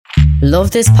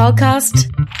Love this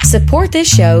podcast? Support this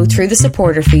show through the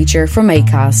supporter feature from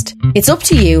Acast. It's up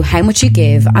to you how much you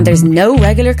give, and there's no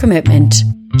regular commitment.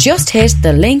 Just hit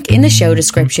the link in the show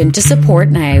description to support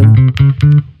now.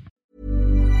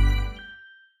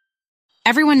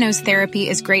 Everyone knows therapy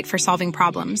is great for solving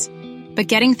problems, but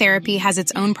getting therapy has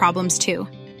its own problems too,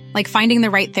 like finding the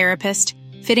right therapist,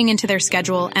 fitting into their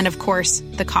schedule, and of course,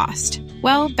 the cost.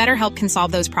 Well, BetterHelp can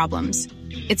solve those problems.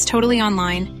 It's totally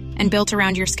online and built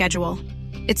around your schedule.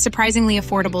 It's surprisingly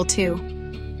affordable too.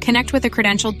 Connect with a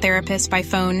credentialed therapist by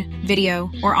phone, video,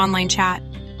 or online chat,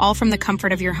 all from the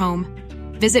comfort of your home.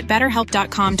 Visit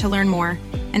BetterHelp.com to learn more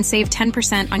and save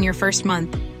 10% on your first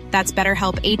month. That's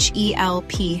BetterHelp,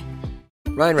 H-E-L-P.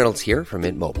 Ryan Reynolds here from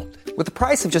Mint Mobile. With the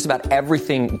price of just about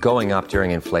everything going up during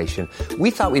inflation,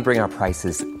 we thought we'd bring our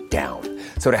prices down.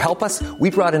 So to help us, we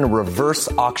brought in a reverse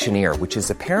auctioneer, which is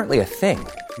apparently a thing.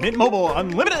 Mint Mobile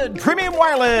Unlimited Premium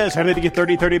Wireless. How to get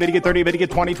 30, 30, bit to get 30, bit to get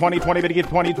 20, 20, 20, bit to get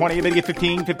 20, 20, bit to get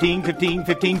 15, 15, 15,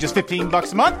 15, just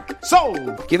 $15 a month?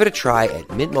 Sold! Give it a try at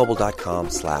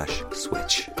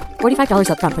mintmobile.com/switch. $45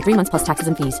 up front for 3 months plus taxes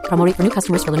and fees. Promo rate for new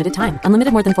customers for limited time.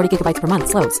 Unlimited more than 40 gigabytes per month.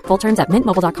 Slows full terms at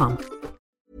mintmobile.com.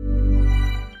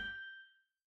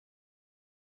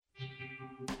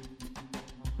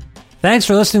 Thanks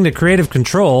for listening to Creative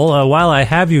Control. While I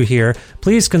have you here,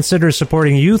 please consider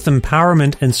supporting Youth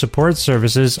Empowerment and Support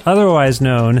Services, otherwise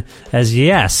known as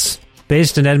YES.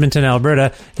 Based in Edmonton,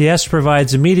 Alberta, YES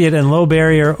provides immediate and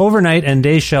low-barrier overnight and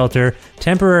day shelter,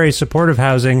 temporary supportive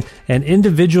housing, and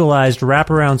individualized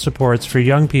wraparound supports for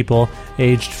young people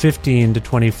aged 15 to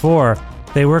 24.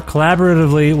 They work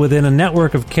collaboratively within a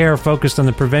network of care focused on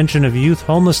the prevention of youth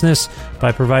homelessness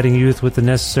by providing youth with the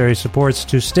necessary supports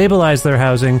to stabilize their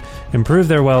housing, improve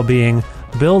their well-being,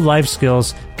 build life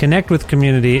skills, connect with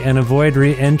community, and avoid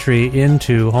re-entry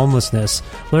into homelessness.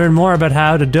 Learn more about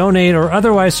how to donate or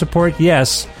otherwise support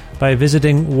YES by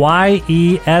visiting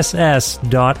yess.org.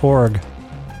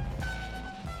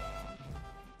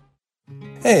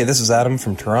 Hey, this is Adam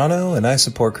from Toronto, and I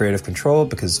support Creative Control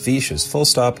because Vish is full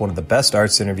stop one of the best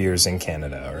arts interviewers in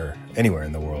Canada, or anywhere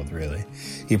in the world, really.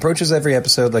 He approaches every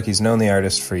episode like he's known the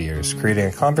artist for years, creating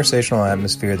a conversational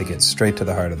atmosphere that gets straight to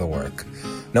the heart of the work.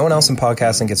 No one else in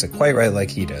podcasting gets it quite right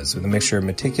like he does, with a mixture of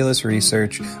meticulous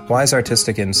research, wise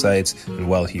artistic insights, and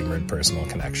well-humored personal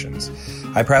connections.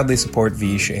 I proudly support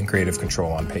Vish and Creative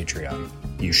Control on Patreon.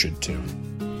 You should too.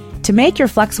 To make your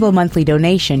flexible monthly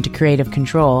donation to Creative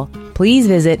Control, please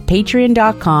visit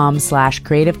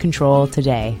patreon.com/Creative Control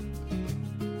today.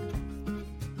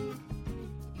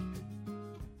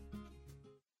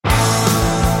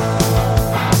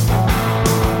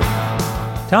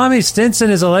 Tommy Stinson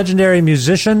is a legendary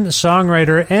musician,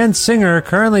 songwriter, and singer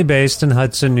currently based in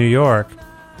Hudson, New York.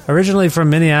 Originally from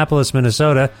Minneapolis,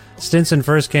 Minnesota, Stinson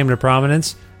first came to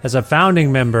prominence as a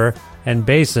founding member and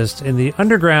bassist in the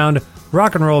underground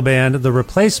rock and roll band The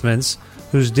Replacements,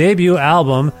 whose debut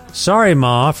album, Sorry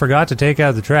Ma, Forgot to Take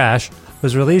Out the Trash,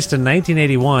 was released in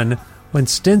 1981 when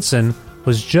Stinson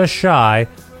was just shy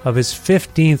of his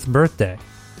 15th birthday.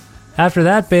 After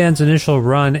that band's initial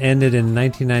run ended in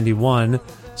 1991,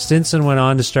 Stinson went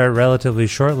on to start relatively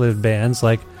short-lived bands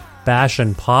like Bash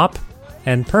and Pop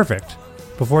and Perfect,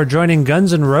 before joining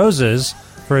Guns N' Roses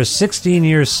for a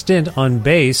 16-year stint on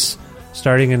bass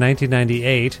starting in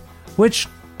 1998, which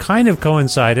kind of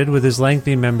coincided with his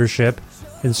lengthy membership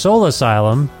in Soul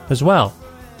Asylum as well.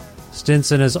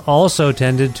 Stinson has also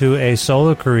tended to a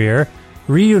solo career,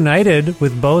 reunited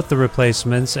with both The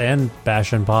Replacements and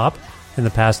Bash and Pop in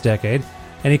the past decade,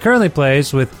 and he currently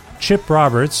plays with Chip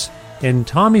Roberts in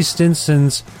Tommy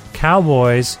Stinson's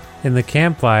Cowboys in the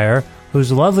Campfire,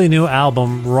 whose lovely new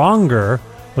album, Wronger,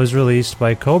 was released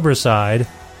by Cobra Side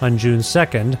on June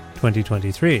 2nd,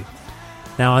 2023.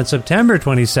 Now, on September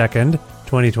 22nd,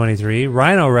 2023,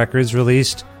 Rhino Records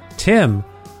released Tim,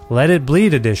 Let It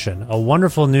Bleed Edition, a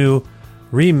wonderful new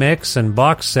remix and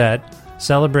box set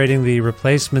celebrating the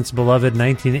Replacements' beloved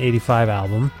 1985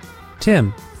 album,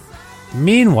 Tim.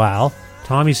 Meanwhile,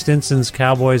 Tommy Stinson's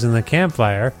Cowboys in the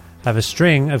Campfire have a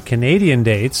string of Canadian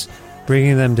dates,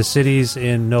 bringing them to cities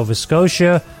in Nova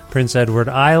Scotia, Prince Edward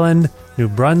Island, New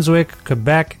Brunswick,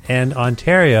 Quebec, and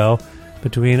Ontario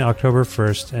between October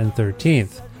 1st and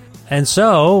 13th. And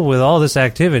so, with all this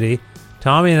activity,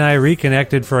 Tommy and I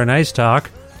reconnected for a nice talk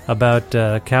about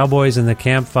Cowboys in the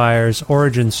Campfire's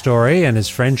origin story and his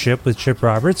friendship with Chip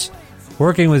Roberts,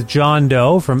 working with John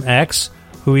Doe from X,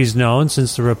 who he's known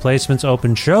since the Replacements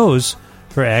opened shows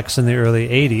for X in the early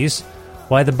 80s,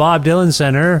 why the Bob Dylan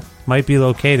Center might be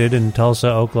located in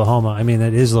Tulsa, Oklahoma. I mean,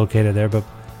 it is located there, but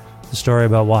the story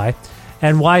about why.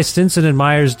 And why Stinson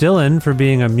admires Dylan for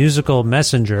being a musical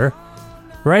messenger.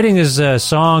 writing his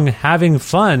song Having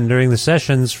Fun during the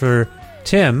sessions for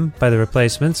Tim by The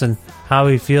Replacements and how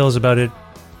he feels about it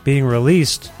being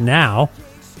released now,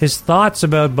 his thoughts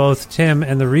about both Tim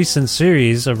and the recent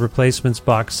series of Replacements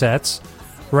box sets,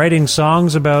 writing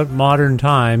songs about modern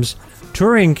times,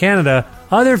 touring Canada,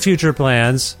 other future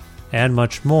plans, and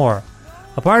much more.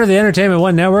 A part of the Entertainment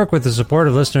One Network with the support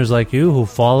of listeners like you who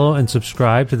follow and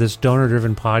subscribe to this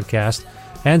donor-driven podcast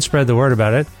and spread the word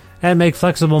about it, and make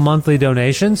flexible monthly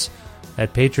donations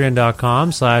at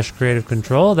patreon.com/creative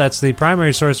control. That's the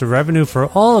primary source of revenue for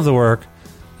all of the work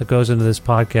that goes into this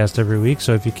podcast every week.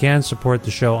 So if you can support the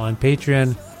show on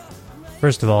Patreon,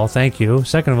 first of all, thank you.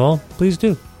 Second of all, please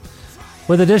do.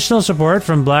 With additional support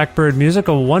from Blackbird Music,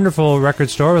 a wonderful record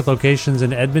store with locations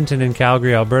in Edmonton and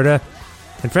Calgary, Alberta,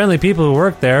 and friendly people who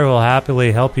work there will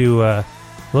happily help you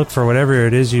look for whatever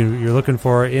it is you're looking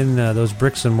for in those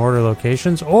bricks and mortar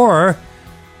locations. Or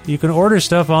you can order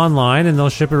stuff online and they'll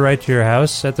ship it right to your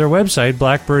house at their website,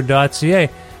 blackbird.ca.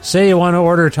 Say you want to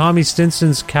order Tommy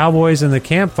Stinson's Cowboys and the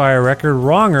Campfire record,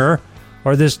 Wronger,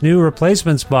 or this new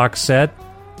Replacements box set,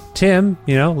 Tim,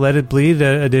 Let It Bleed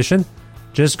edition.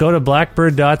 Just go to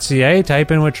blackbird.ca,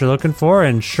 type in what you're looking for,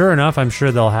 and sure enough, I'm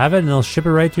sure they'll have it, and they'll ship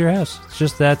it right to your house. It's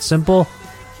just that simple.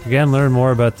 Again, learn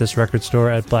more about this record store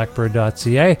at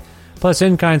blackbird.ca. Plus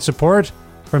in-kind support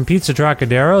from Pizza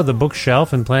Trocadero, The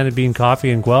Bookshelf, and Planet Bean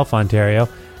Coffee in Guelph, Ontario,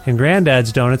 and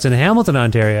Grandad's Donuts in Hamilton,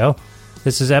 Ontario.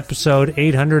 This is episode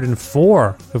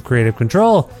 804 of Creative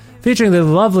Control, featuring the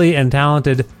lovely and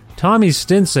talented Tommy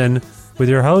Stinson, with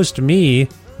your host, me,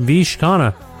 Vish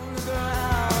Khanna.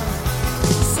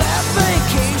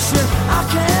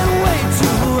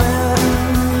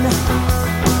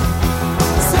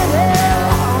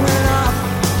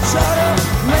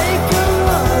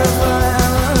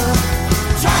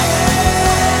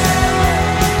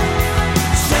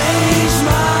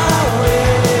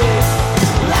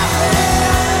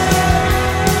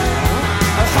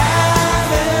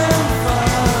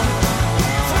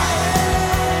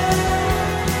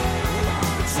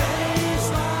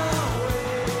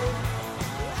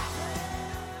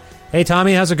 Hey,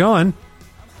 Tommy, how's it going?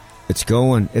 It's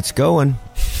going.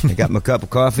 I got my cup of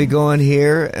coffee going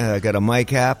here. I got a mic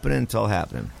happening. It's all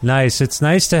happening. Nice. It's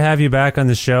nice to have you back on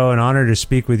the show. An honor to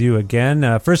speak with you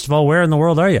again. First of all, where in the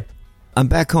world are you? I'm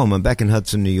back home. I'm back in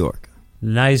Hudson, New York.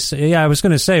 Nice. Yeah, I was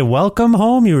going to say, welcome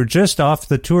home. You were just off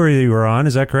the tour you were on.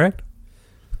 Is that correct?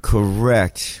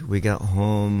 Correct. We got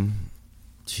home,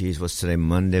 what's today?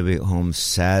 Monday. We got home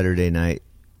Saturday night.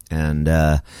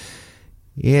 And,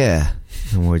 yeah,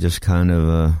 and we're just kind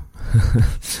of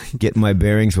getting my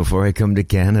bearings before I come to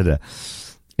Canada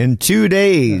in 2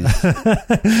 days.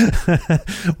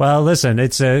 Well, listen,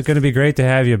 it's going to be great to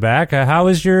have you back. How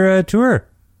was your tour?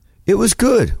 It was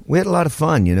good. We had a lot of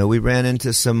fun. We ran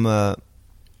into some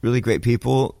really great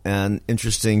people and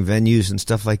interesting venues and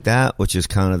stuff like that, which is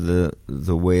kind of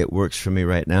the way it works for me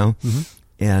right now. Mm-hmm.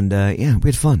 And, yeah, we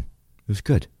had fun. It was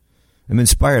good. I'm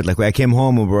inspired. Like, I came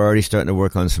home and we're already starting to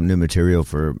work on some new material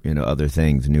for, other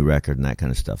things, a new record and that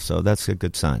kind of stuff. So that's a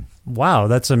good sign. Wow,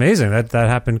 that's amazing. That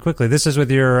happened quickly. This is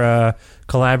with your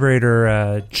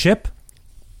collaborator, Chip?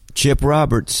 Chip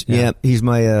Roberts. Yeah, he's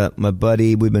my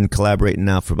buddy. We've been collaborating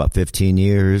now for about 15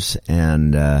 years.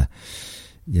 And,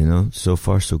 so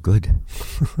far so good.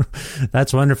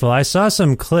 That's wonderful. I saw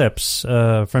some clips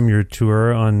from your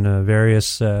tour on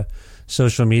various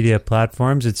social media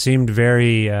platforms. It seemed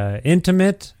very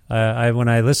intimate. When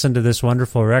I listened to this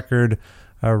wonderful record,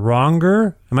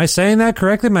 Wronger. Am I saying that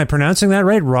correctly? Am I pronouncing that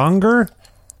right? Wronger?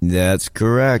 That's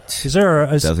correct.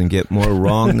 Doesn't get more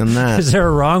wrong than that. Is there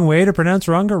a wrong way to pronounce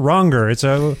Wronger? Wronger. It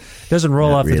doesn't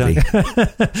roll off really. The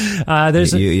tongue. I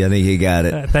think you got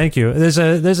it. Thank you. There's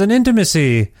an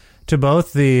intimacy to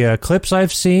both the clips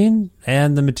I've seen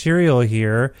and the material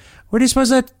here. Where do you suppose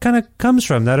that kind of comes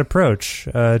from, that approach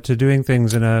to doing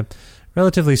things in a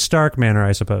relatively stark manner,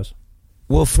 I suppose?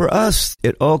 Well, for us,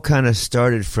 it all kind of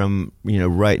started from,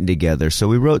 writing together. So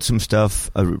we wrote some stuff,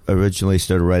 originally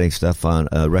started writing stuff on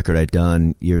a record I'd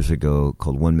done years ago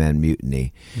called One Man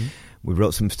Mutiny. Mm-hmm. We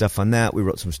wrote some stuff on that. We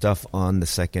wrote some stuff on the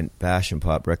second Bash and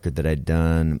Pop record that I'd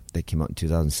done that came out in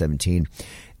 2017.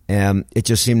 And it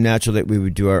just seemed natural that we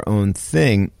would do our own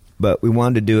thing, but we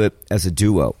wanted to do it as a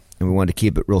duo. And we wanted to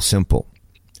keep it real simple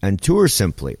and tour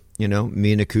simply,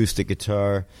 me and acoustic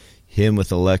guitar, him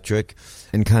with electric,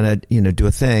 and kind of, do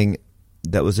a thing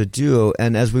that was a duo.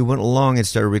 And as we went along and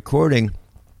started recording,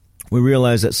 we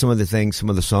realized that some of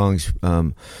the songs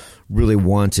really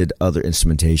wanted other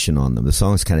instrumentation on them. The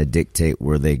songs kind of dictate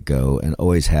where they go and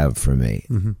always have for me.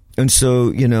 Mm-hmm. And so,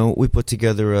 we put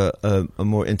together a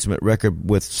more intimate record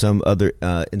with some other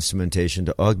instrumentation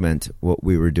to augment what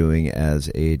we were doing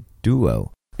as a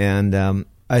duo. And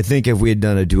I think if we had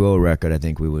done a duo record, I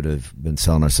think we would have been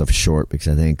selling ourselves short, because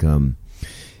I think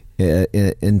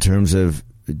in terms of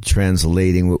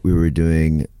translating what we were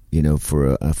doing,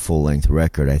 for a full-length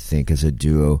record, I think as a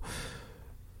duo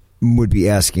would be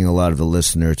asking a lot of the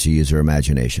listener to use their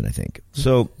imagination, I think.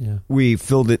 So we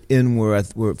filled it in where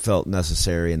it felt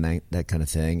necessary and that kind of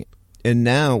thing. And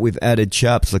now we've added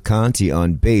Chops LeConte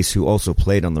on bass, who also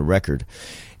played on the record.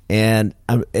 And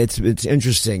it's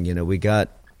interesting,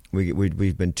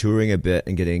 we've been touring a bit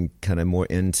and getting kind of more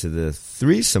into the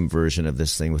threesome version of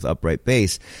this thing with upright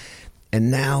bass. And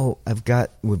now I've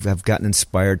gotten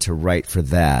inspired to write for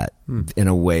that in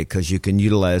a way, because you can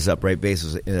utilize upright bass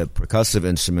as a percussive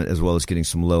instrument as well as getting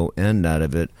some low end out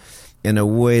of it in a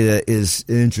way that is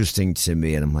interesting to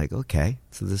me. And I'm like, okay,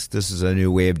 so this is a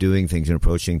new way of doing things and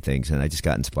approaching things. And I just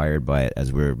got inspired by it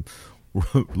as we're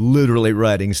literally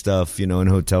writing stuff, in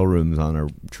hotel rooms on our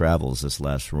travels this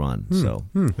last run. So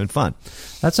it's been fun.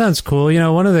 That sounds cool.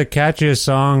 One of the catchiest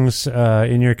songs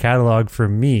in your catalog for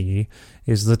me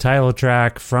is the title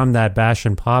track from that Bash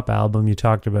and Pop album you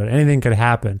talked about. Anything Could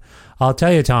Happen. I'll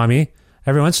tell you, Tommy,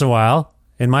 every once in a while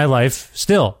in my life,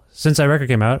 still, since that record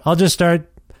came out, I'll just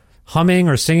start humming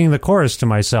or singing the chorus to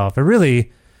myself. And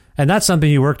that's something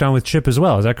you worked on with Chip as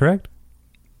well. Is that correct?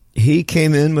 He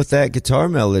came in with that guitar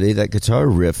melody, that guitar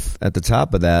riff at the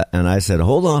top of that, and I said,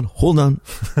 hold on.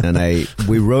 And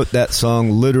we wrote that song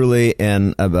literally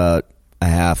in about a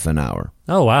half an hour.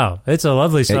 Oh, wow. It's a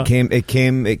lovely song. It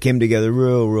came together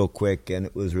real quick, and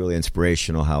it was really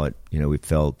inspirational how it, we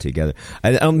fell together.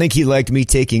 I don't think he liked me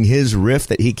taking his riff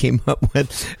that he came up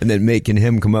with and then making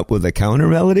him come up with a counter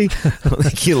melody. I don't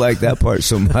think he liked that part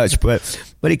so much, but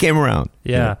he came around.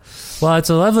 Yeah. Well, it's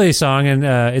a lovely song, and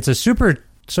it's a super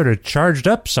sort of charged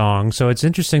up song. So it's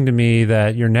interesting to me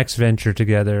that your next venture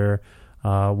together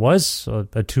was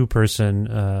a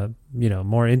two-person,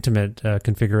 more intimate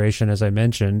configuration, as I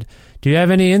mentioned. Do you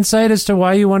have any insight as to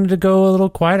why you wanted to go a little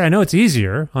quiet? I know it's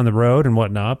easier on the road and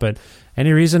whatnot, but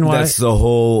any reason why? That's the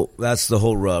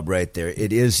whole rub right there.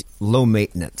 It is low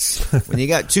maintenance. When you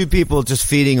got two people just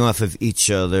feeding off of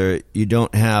each other, you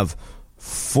don't have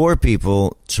four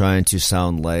people trying to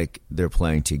sound like they're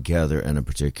playing together in a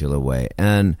particular way.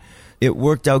 And it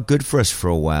worked out good for us for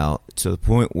a while, to the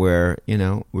point where,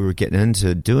 we were getting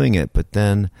into doing it. But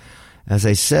then, as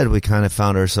I said, we kind of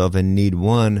found ourselves in need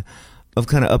one of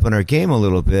kind of upping our game a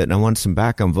little bit. And I wanted some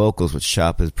backup vocals, which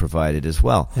Shop has provided as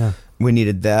well. Yeah. We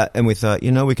needed that. And we thought,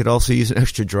 we could also use an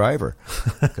extra driver,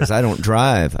 because I don't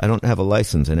drive. I don't have a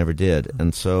license. I never did.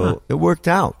 And so it worked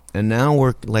out. And now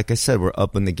we're, like I said, we're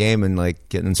up in the game and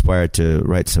getting inspired to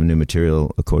write some new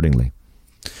material accordingly.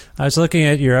 I was looking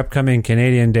at your upcoming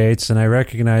Canadian dates, and I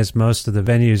recognize most of the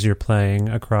venues you're playing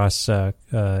across the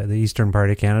eastern part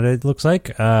of Canada, it looks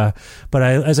like. But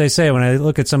as I say, when I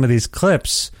look at some of these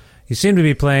clips, you seem to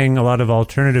be playing a lot of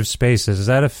alternative spaces. Is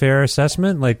that a fair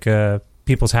assessment? Like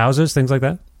people's houses, things like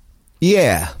that?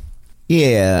 Yeah.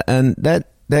 And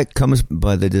that comes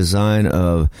by the design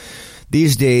of...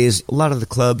 These days, a lot of the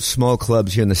clubs, small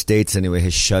clubs here in the States anyway,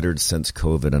 has shuttered since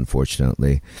COVID,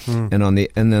 unfortunately. And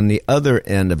then the other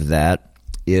end of that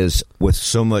is, with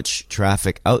so much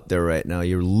traffic out there right now,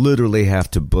 you literally have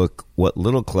to book what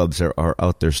little clubs there are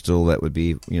out there still that would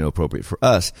be, appropriate for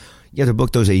us. You have to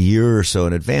book those a year or so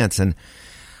in advance. And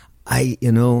I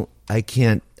don't know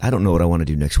what I want to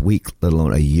do next week, let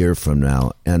alone a year from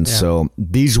now. And so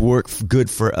these work good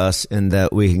for us in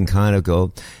that we can kind of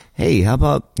go, hey, how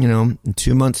about, in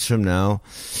 2 months from now,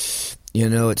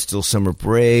 it's still summer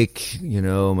break,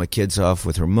 my kid's off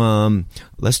with her mom.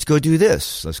 Let's go do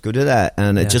this. Let's go do that.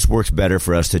 And it just works better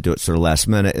for us to do it sort of last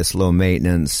minute. It's low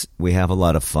maintenance. We have a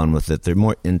lot of fun with it. They're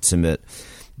more intimate.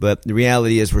 But the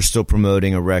reality is we're still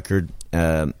promoting a record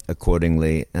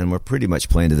accordingly, and we're pretty much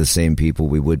playing to the same people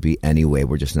we would be anyway.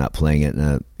 We're just not playing it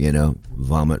in a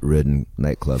vomit-ridden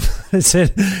nightclub. Is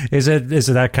it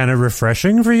that kind of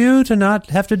refreshing for you to not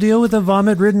have to deal with a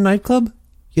vomit-ridden nightclub?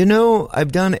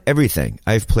 I've done everything.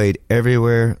 I've played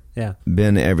everywhere,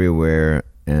 been everywhere,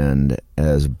 and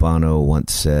as Bono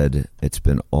once said, it's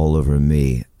been all over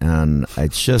me. And I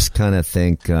just kind of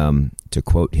think, to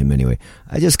quote him anyway,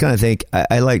 I just kind of think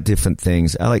I like different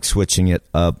things. I like switching it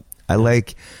up. I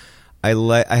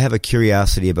have a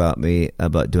curiosity about me,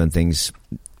 about doing things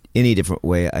any different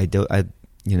way. I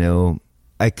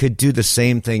I could do the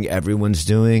same thing everyone's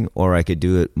doing, or I could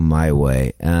do it my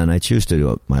way, and I choose to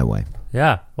do it my way.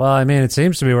 Yeah. Well, I mean, it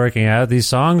seems to be working out. These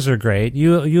songs are great.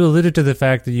 You alluded to the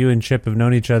fact that you and Chip have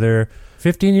known each other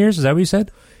 15 years. Is that what you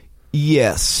said?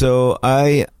 Yes. So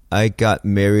I got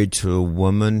married to a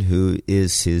woman who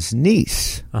is his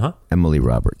niece, Emily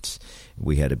Roberts.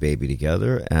 We had a baby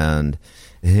together, and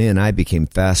he and I became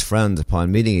fast friends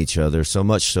upon meeting each other, so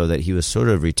much so that he was sort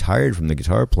of retired from the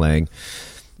guitar playing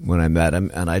when I met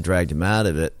him, and I dragged him out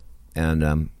of it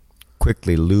and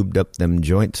quickly lubed up them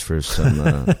joints for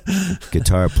some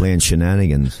guitar playing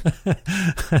shenanigans.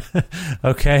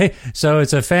 Okay, so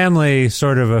it's a family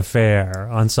sort of affair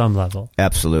on some level.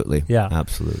 Absolutely. Yeah.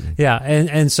 Absolutely. Yeah,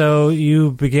 and so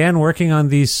you began working on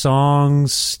these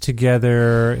songs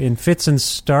together in fits and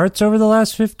starts over the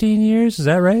last 15 years, is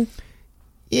that right?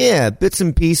 Yeah, bits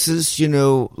and pieces. You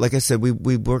know, like I said,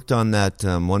 we worked on that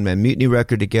One Man Mutiny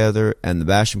record together and the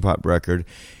Bash and Pop record.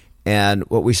 And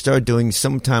what we started doing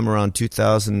sometime around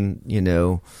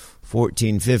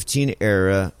 2014, 15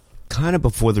 era, kind of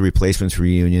before the Replacements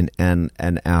reunion and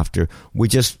after, we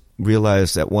just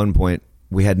realized at one point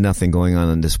we had nothing going on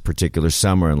in this particular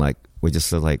summer, and like we just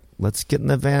said, like, let's get in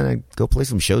the van and go play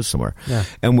some shows somewhere. Yeah.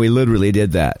 And we literally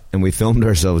did that, and we filmed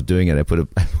ourselves doing it. I put a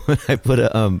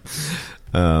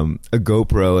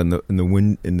GoPro in the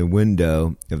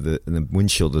window of in the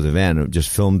windshield of the van, and just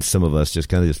filmed some of us just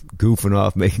kind of just goofing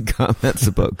off, making comments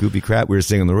about goofy crap we were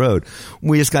seeing on the road.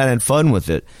 We just kind of had fun with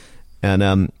it,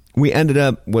 and we ended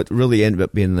up, what really ended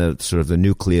up being the sort of the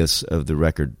nucleus of the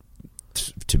record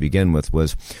to begin with,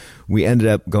 was we ended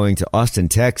up going to Austin,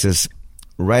 Texas,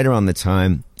 right around the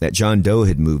time that John Doe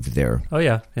had moved there. Oh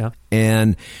yeah, yeah.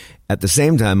 And at the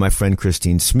same time, my friend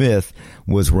Christine Smith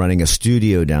was running a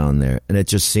studio down there, and it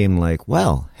just seemed like,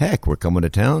 well, heck, we're coming to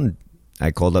town.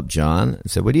 I called up John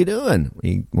and said, what are you doing?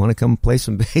 You want to come play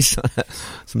some bass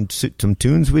on some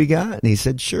tunes we got? And he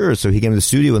said, sure. So he came to the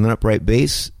studio with an upright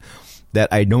bass that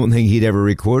I don't think he'd ever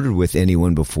recorded with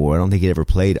anyone before. I don't think he'd ever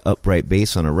played upright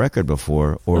bass on a record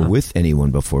before or with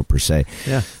anyone before, per se.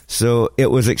 Yeah. So it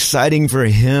was exciting for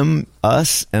him,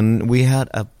 us, and we had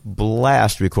a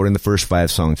blast recording the first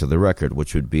 5 songs of the record,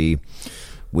 which would be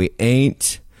We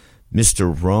Ain't,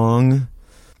 Mr. Wrong,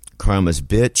 Karma's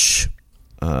Bitch,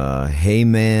 Hey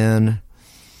Man,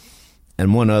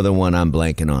 and one other one I'm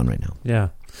blanking on right now. Yeah.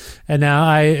 And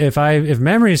now, if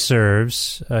memory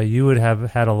serves, you would have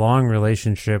had a long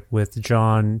relationship with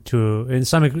John in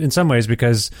some ways,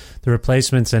 because the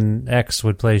Replacements and X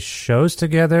would play shows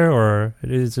together, or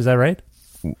is that right?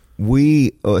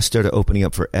 We started opening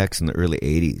up for X in the early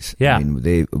 80s. Yeah. I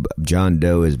mean, John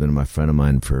Doe has been a friend of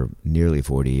mine for nearly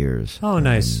 40 years. Oh,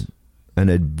 nice. And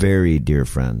a very dear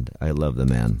friend. I love the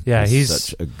man. Yeah, he's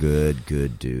such a good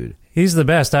dude. He's the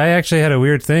best. I actually had a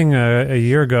weird thing a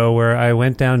year ago where I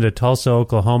went down to Tulsa,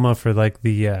 Oklahoma for like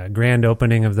the grand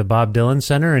opening of the Bob Dylan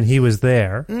Center, and he was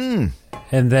there. And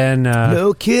then...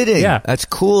 no kidding. Yeah. That's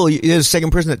cool. You're the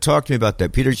second person that talked to me about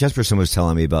that. Peter Jesperson was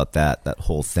telling me about that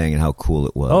whole thing and how cool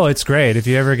it was. Oh, it's great. If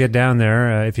you ever get down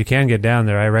there, if you can get down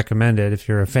there, I recommend it. If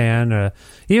you're a fan,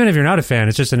 even if you're not a fan,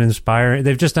 it's just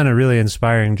they've just done a really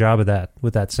inspiring job of that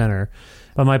with that center.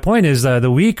 But my point is, the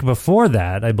week before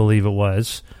that, I believe it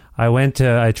was,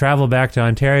 I traveled back to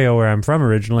Ontario, where I'm from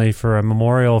originally, for a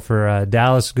memorial for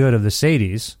Dallas Good of the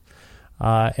Sadies.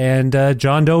 And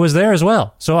John Doe was there as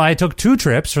well. So I took 2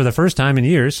 trips for the first time in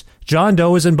years. John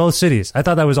Doe was in both cities. I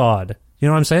thought that was odd. You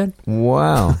know what I'm saying?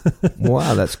 Wow.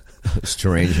 Wow, that's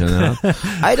strange enough.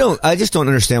 I just don't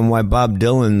understand why Bob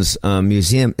Dylan's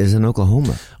museum is in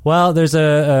Oklahoma. Well, there's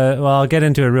I'll get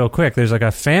into it real quick. There's like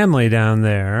a family down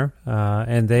there,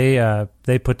 and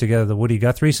they put together the Woody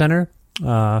Guthrie Center.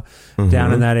 Down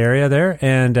in that area there,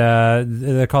 and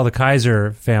they're called the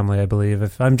Kaiser family, I believe.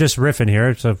 If I'm just riffing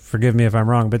here, so forgive me if I'm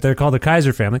wrong, but they're called the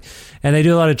Kaiser family, and they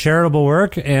do a lot of charitable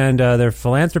work, and they're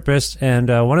philanthropists, and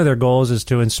one of their goals is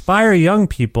to inspire young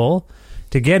people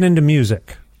to get into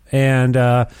music. And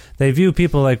they view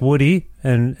people like Woody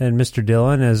and Mr.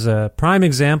 Dylan as prime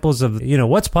examples of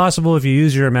what's possible if you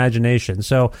use your imagination.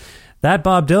 So that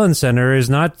Bob Dylan Center is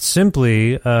not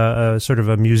simply a sort of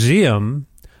a museum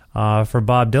for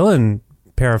Bob Dylan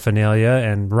paraphernalia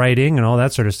and writing and all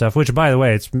that sort of stuff, which, by the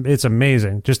way, it's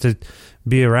amazing just to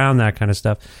be around that kind of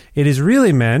stuff. It is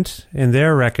really meant, in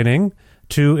their reckoning,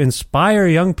 to inspire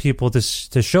young people to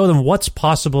show them what's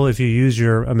possible if you use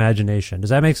your imagination. Does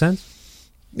that make sense?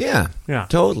 Yeah,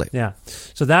 totally. Yeah.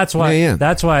 So that's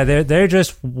why they're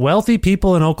just wealthy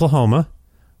people in Oklahoma.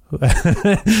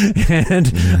 And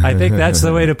I think that's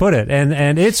the way to put it.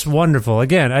 And it's wonderful.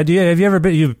 Again, have you ever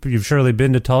been? You've surely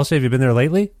been to Tulsa. Have you been there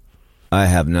lately? I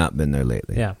have not been there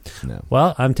lately. Yeah. No.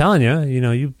 Well, I'm telling you,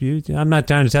 I'm not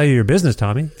trying to tell you your business,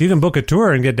 Tommy. If you can book a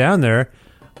tour and get down there,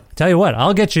 tell you what,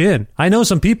 I'll get you in. I know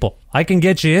some people. I can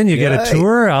get you in. You get a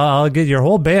tour. I'll get your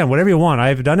whole band, whatever you want.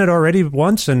 I've done it already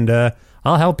once, and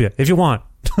I'll help you if you want.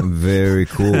 Very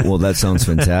cool. Well, that sounds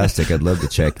fantastic. I'd love to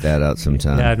check that out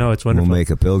sometime. Yeah, no, it's wonderful. We'll make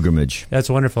a pilgrimage.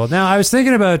 That's wonderful. Now, I was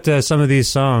thinking about some of these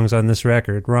songs on this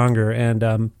record, Wronger,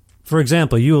 and for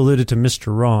example, you alluded to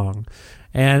Mr. Wrong,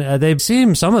 and they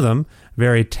seem, some of them,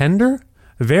 very tender,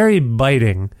 very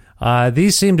biting.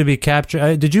 These seem to be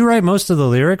captured. Did you write most of the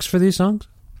lyrics for these songs?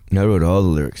 I wrote all the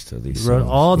lyrics to these songs. Wrote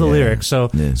all the lyrics. So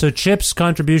Chip's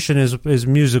contribution is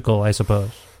musical, I suppose.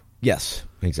 Yes,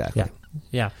 exactly.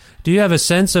 Yeah. Do you have a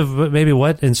sense of maybe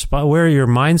where your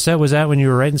mindset was at when you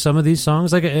were writing some of these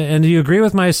songs? And do you agree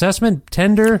with my assessment?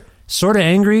 Tender, sort of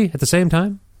angry at the same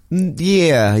time?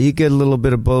 Yeah, you get a little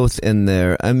bit of both in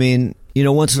there. I mean,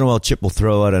 once in a while, Chip will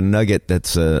throw out a nugget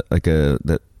that's like a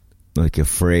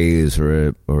phrase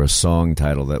or a song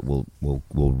title that we'll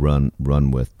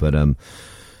run with. But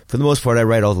for the most part, I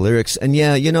write all the lyrics, and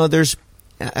there's.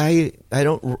 I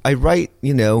write,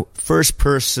 first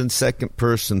person, second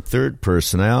person, third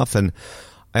person. I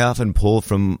often pull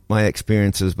from my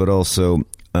experiences, but also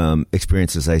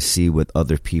experiences I see with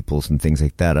other people's and things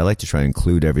like that. I like to try and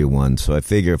include everyone. So I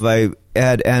figure if I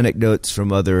add anecdotes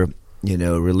from other,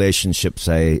 relationships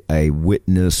I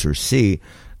witness or see,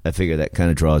 I figure that kind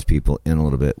of draws people in a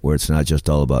little bit, where it's not just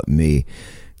all about me,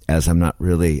 as I'm not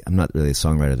really a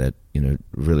songwriter that,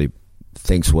 really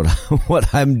thinks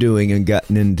what I'm doing and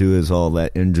gotten into is all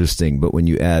that interesting. But when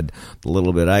you add the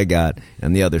little bit I got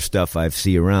and the other stuff I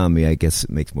see around me, I guess it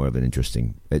makes more of an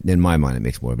interesting, in my mind, it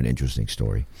makes more of an interesting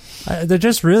story. They're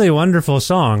just really wonderful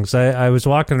songs. I was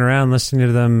walking around listening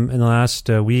to them in the last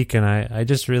week, and I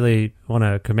just really want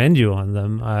to commend you on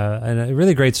them. And a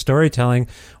really great storytelling.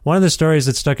 One of the stories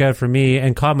that stuck out for me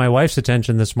and caught my wife's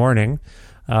attention this morning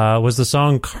was the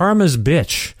song Karma's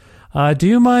Bitch. Do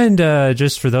you mind,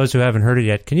 just for those who haven't heard it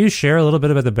yet, can you share a little bit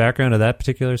about the background of that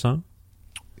particular song?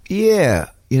 Yeah.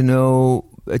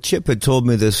 Chip had told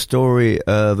me this story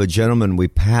of a gentleman we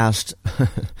passed.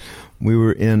 We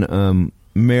were in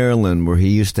Maryland, where he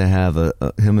used to have him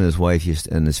and his wife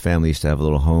and his family used to have a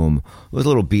little home. It was a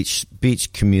little beach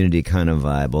community kind of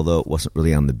vibe, although it wasn't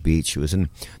really on the beach. It was in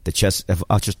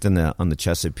the on the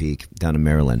Chesapeake down in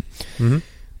Maryland. Mm-hmm.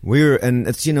 And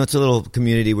it's a little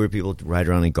community where people ride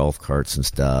around in golf carts and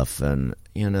stuff, and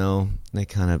they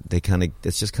kind of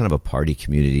it's just kind of a party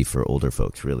community for older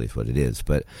folks, really is what it is.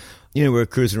 But we were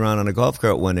cruising around on a golf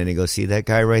cart one day, and he goes, "See that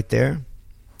guy right there?"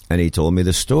 And he told me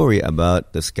the story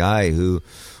about this guy who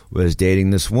was dating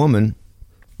this woman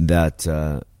that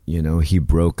he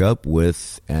broke up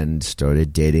with and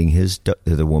started dating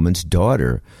the woman's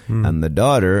daughter, and the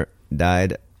daughter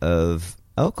died of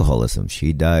alcoholism.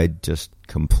 She died just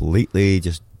completely,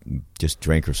 just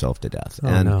drank herself to death.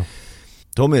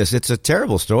 Told me this. It's a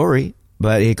terrible story,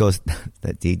 but he goes,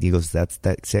 that's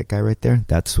that guy right there.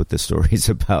 That's what the story's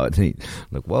about. And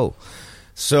like, whoa.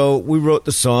 So we wrote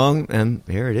the song, and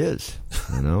here it is.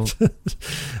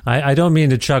 I don't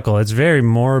mean to chuckle. It's very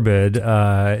morbid.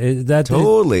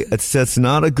 Totally. That's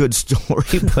not a good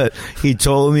story, but he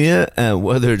told me it, and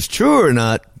whether it's true or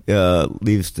not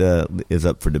is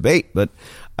up for debate. But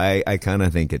I kind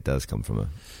of think it does come from a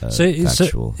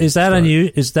factual. Is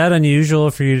that unusual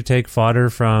for you to take fodder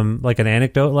from like an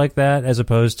anecdote like that, as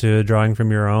opposed to drawing from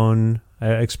your own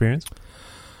experience?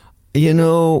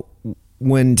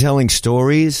 When telling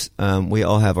stories, we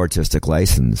all have artistic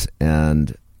license,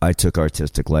 and I took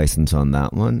artistic license on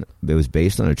that one. It was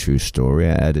based on a true story.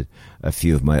 I added a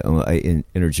few of my own. I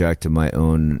interjected my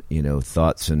own,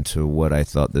 thoughts into what I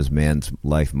thought this man's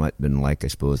life might have been like. I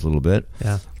suppose a little bit.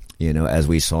 Yeah. As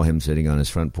we saw him sitting on his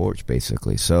front porch,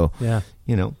 basically. So, yeah.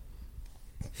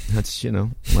 That's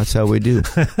how we do.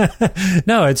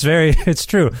 No, it's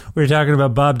true. We were talking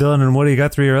about Bob Dylan and Woody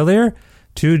Guthrie earlier.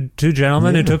 Two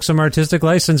gentlemen who took some artistic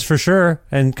license for sure,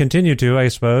 and continue to, I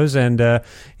suppose. And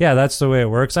that's the way it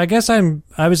works. I guess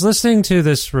I was listening to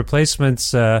this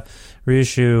Replacements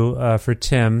reissue for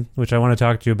Tim, which I want to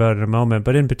talk to you about in a moment.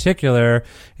 But in particular,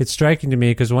 it's striking to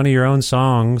me because one of your own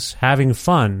songs, Having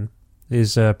Fun,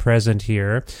 is present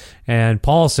here, and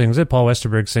Paul sings it. Paul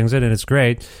Westerberg sings it, and it's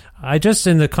great. I just,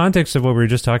 in the context of what we were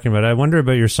just talking about, I wonder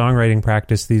about your songwriting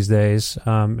practice these days,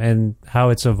 and how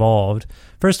it's evolved.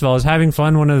 First of all, is Having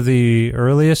Fun one of the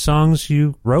earliest songs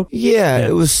you wrote? Yeah,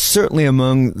 it was certainly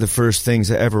among the first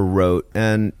things I ever wrote.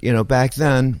 And, back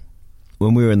then,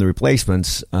 when we were in the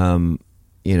Replacements,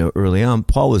 early on,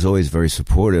 Paul was always very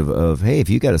supportive of, hey, if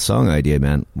you got a song idea,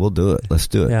 man, we'll do it. Let's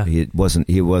do it. Yeah.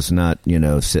 He was not,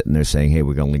 sitting there saying, hey,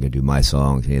 we're only going to do my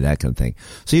songs, that kind of thing.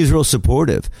 So he was real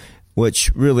supportive,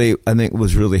 which really, I think,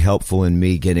 was really helpful in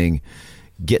me getting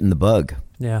the bug.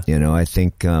 Yeah. I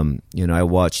think, I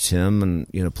watched him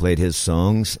and, played his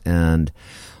songs and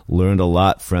learned a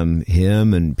lot from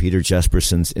him and Peter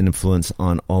Jesperson's influence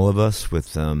on all of us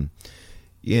with,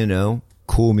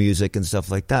 cool music and stuff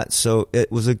like that. So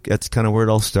that's kind of where it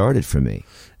all started for me.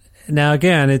 Now,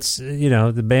 again, it's,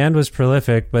 the band was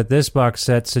prolific, but this box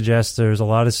set suggests there's a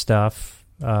lot of stuff,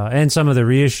 and some of the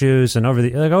reissues, and over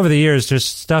the years,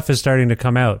 just stuff is starting to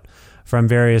come out from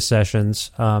various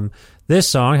sessions. This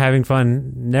song, Having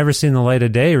Fun, never seen the light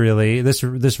of day, really. This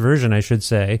version, I should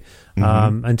say,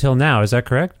 until now. Is that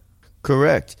correct?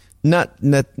 Correct. Not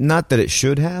that it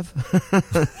should have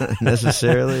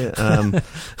necessarily.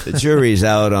 The jury's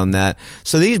out on that.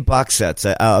 So these box sets,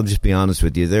 I'll just be honest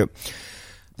with you, they're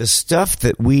the stuff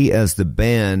that we as the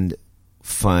band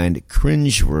find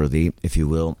cringeworthy, if you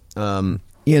will.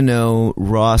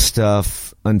 Raw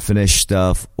stuff, unfinished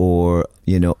stuff, or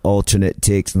alternate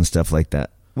takes and stuff like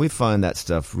that. We find that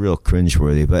stuff real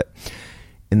cringeworthy, but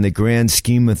in the grand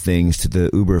scheme of things, to the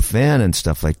Uber fan and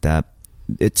stuff like that,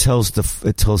 it tells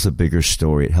a bigger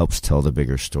story. It helps tell the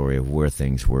bigger story of where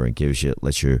things were and gives you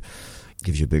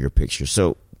a bigger picture.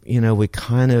 So we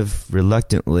kind of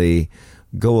reluctantly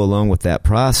go along with that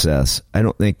process. I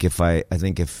think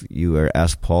if you were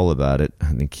asked Paul about it,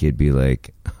 I think he'd be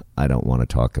like, I don't want to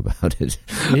talk about it.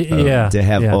 To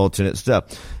have alternate stuff.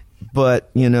 But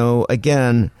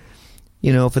again,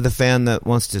 for the fan that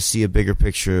wants to see a bigger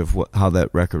picture of how that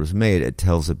record was made, it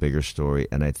tells a bigger story,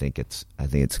 and I think it's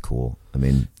cool. I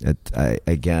mean, it's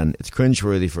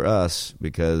cringeworthy for us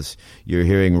because you're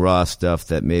hearing raw stuff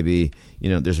that maybe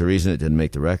there's a reason it didn't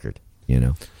make the record.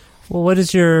 Well, what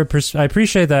is your? I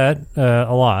appreciate that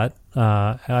a lot.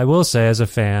 I will say, as a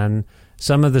fan,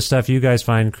 some of the stuff you guys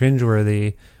find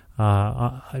cringeworthy,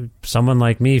 someone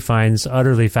like me finds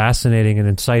utterly fascinating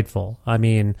and insightful. I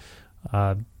mean,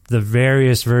 the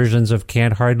various versions of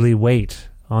Can't Hardly Wait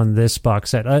on this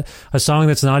box set, a song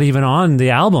that's not even on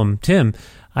the album, Tim.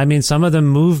 I mean, some of them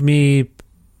move me.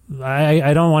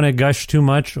 I don't want to gush too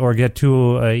much or get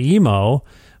too emo,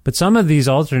 but some of these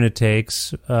alternate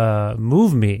takes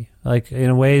move me, like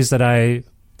in ways that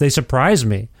they surprise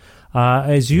me.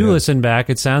 As you listen back,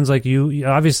 it sounds like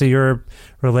obviously your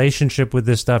relationship with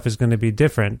this stuff is going to be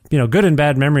different. Good and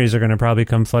bad memories are going to probably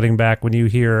come flooding back when you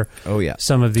hear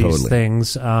some of these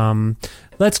things.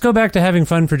 Let's go back to Having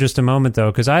Fun for just a moment, though,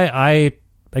 because I'd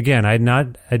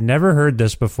never heard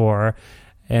this before,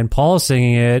 and Paul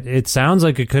singing it. It sounds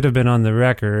like it could have been on the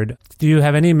record. Do you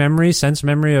have any sense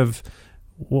memory of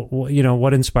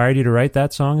what inspired you to write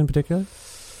that song in particular?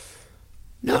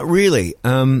 Not really.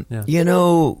 I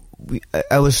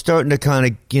was starting to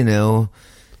kind of,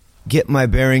 get my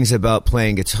bearings about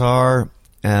playing guitar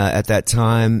at that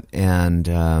time. And,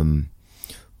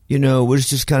 was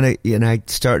just kind of, I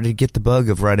started to get the bug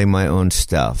of writing my own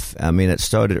stuff. I mean, it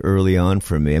started early on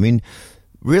for me. I mean,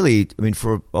 really,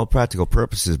 for all practical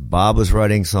purposes, Bob was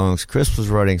writing songs, Chris was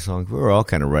writing songs. We were all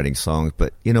kind of writing songs.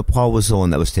 But, Paul was the one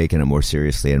that was taking it more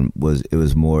seriously and it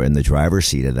was more in the driver's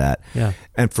seat of that. Yeah.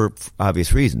 And for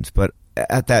obvious reasons. But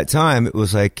at that time, it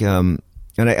was like, and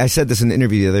I said this in the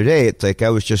interview the other day, it's like I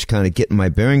was just kind of getting my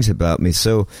bearings about me.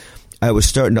 So I was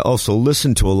starting to also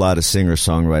listen to a lot of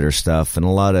singer-songwriter stuff and a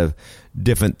lot of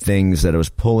different things that I was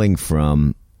pulling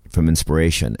from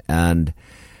inspiration. And,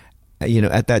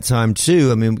 at that time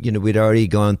too, we'd already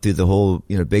gone through the whole,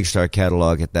 Big Star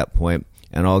catalog at that point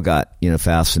and all got,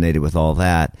 fascinated with all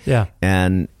that. Yeah.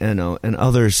 And, and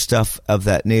other stuff of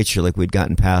that nature, like we'd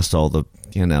gotten past all the,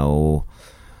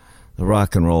 the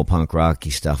rock and roll, punk rocky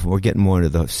stuff. We're getting more into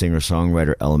the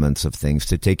singer-songwriter elements of things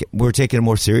we're taking it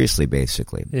more seriously,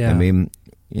 basically. Yeah.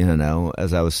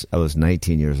 As I was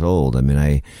 19 years old,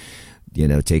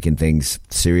 taking things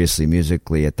seriously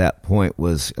musically at that point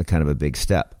was a kind of a big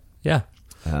step. Yeah.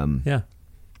 Yeah.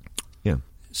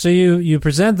 So you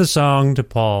present the song to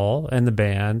Paul and the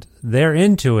band. They're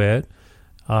into it.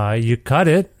 You cut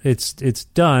it. It's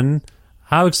done.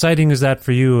 How exciting is that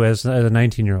for you as a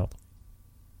 19-year-old?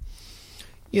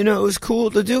 It was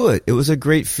cool to do it. It was a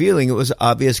great feeling. It was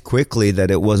obvious quickly that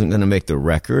it wasn't going to make the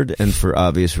record, and for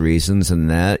obvious reasons and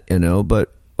that,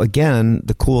 But again,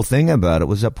 the cool thing about it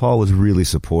was that Paul was really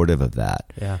supportive of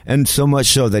that. Yeah. And so much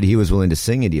so that he was willing to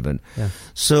sing it even. Yeah.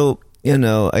 So,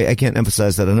 I can't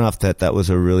emphasize that enough, that was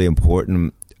a really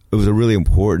important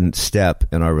step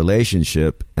in our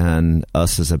relationship and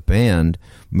us as a band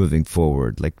moving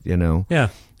forward. Yeah.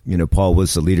 Paul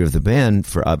was the leader of the band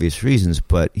for obvious reasons,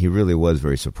 but he really was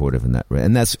very supportive in that way.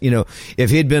 And that's, if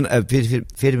he'd been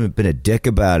a dick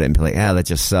about it and be like, that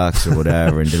just sucks or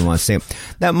whatever, and didn't want to say it,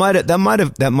 that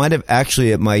might have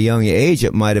actually, at my young age,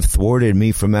 it might have thwarted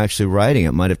me from actually writing.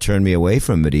 It might have turned me away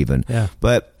from it even. Yeah.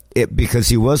 But because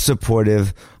he was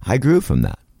supportive, I grew from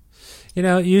that.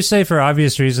 You say for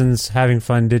obvious reasons, having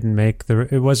fun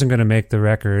it wasn't going to make the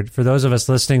record. For those of us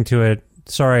listening to it,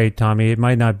 sorry, Tommy, it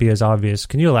might not be as obvious.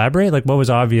 Can you elaborate? Like, what was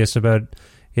obvious about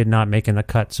it not making the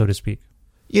cut, so to speak?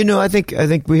 I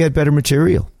think we had better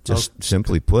material,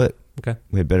 simply put. Okay.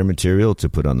 We had better material to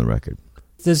put on the record.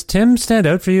 Does Tim stand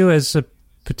out for you as a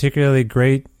particularly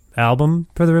great album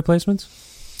for the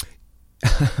Replacements?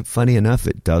 Funny enough,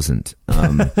 it doesn't.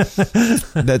 Some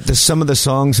of the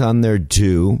songs on there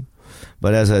do.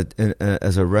 But as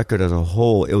a record as a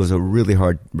whole, it was a really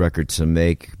hard record to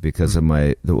make because of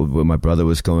what my brother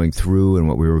was going through and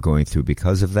what we were going through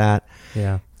because of that.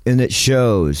 Yeah. And it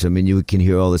shows. I mean, you can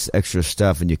hear all this extra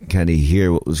stuff and you can kind of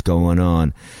hear what was going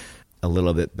on a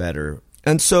little bit better.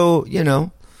 And so,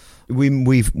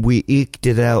 we eked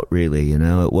it out, really.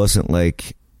 It wasn't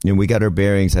like... we got our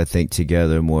bearings, I think,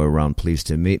 together more around Pleased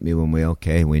to Meet Me when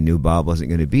we knew Bob wasn't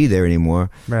going to be there anymore.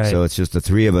 Right. So it's just the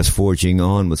three of us forging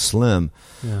on with Slim.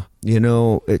 Yeah.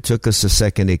 It took us a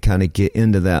second to kind of get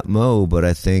into that mode, but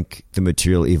I think the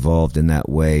material evolved in that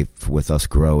way with us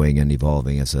growing and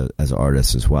evolving as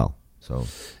artists as well. So,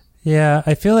 yeah,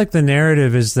 I feel like the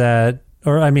narrative is that,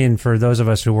 for those of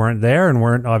us who weren't there and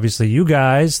weren't obviously you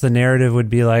guys, the narrative would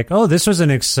be like, oh, this was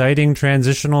an exciting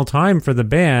transitional time for the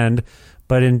band.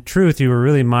 But in truth, you were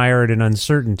really mired in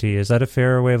uncertainty. Is that a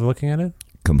fair way of looking at it?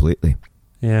 Completely.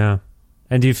 Yeah.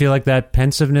 And do you feel like that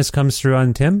pensiveness comes through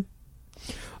on Tim?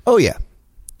 Oh, yeah.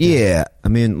 Yeah. I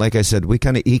mean, like I said, we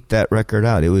kind of eked that record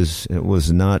out. It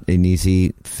was not an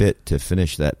easy fit to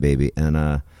finish that baby.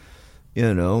 And,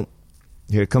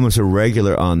 here comes a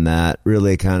regular on that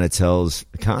really kind of tells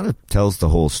the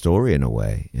whole story in a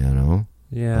way,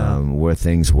 Yeah. Where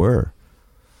things were.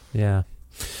 Yeah.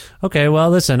 Okay, well,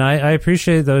 listen, I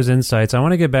appreciate those insights. I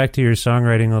want to get back to your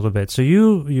songwriting a little bit. So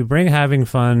you bring having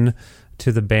fun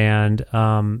to the band,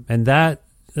 and that,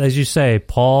 as you say,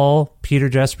 Paul, Peter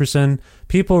Jesperson,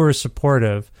 people were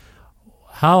supportive.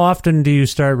 How often do you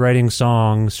start writing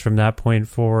songs from that point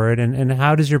forward, and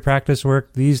how does your practice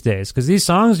work these days? Because these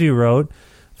songs you wrote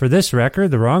for this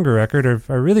record, the Wronger record,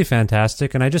 are really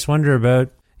fantastic, and I just wonder about...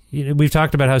 We've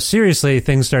talked about how seriously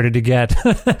things started to get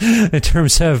in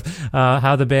terms of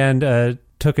how the band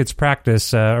took its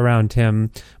practice around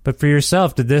Tim. But for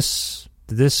yourself, did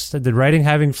writing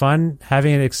having fun,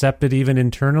 having it accepted even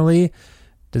internally,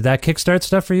 did that kickstart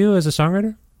stuff for you as a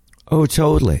songwriter? Oh,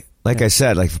 totally. Like I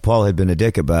said, like if Paul had been a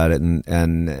dick about it and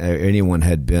anyone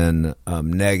had been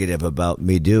negative about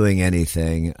me doing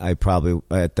anything, I probably,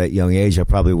 at that young age, I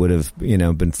probably would have,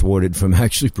 been thwarted from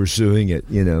actually pursuing it,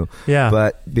 Yeah.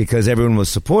 But because everyone was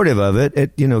supportive of it,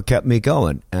 it, kept me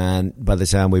going. And by the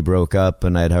time we broke up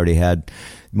and I'd already had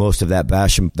most of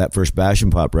that first Bash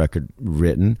and Pop record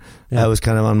written, I was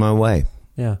kind of on my way.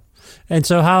 Yeah. And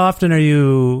so how often are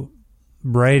you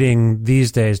writing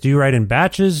these days? Do you write in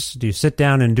batches? Do you sit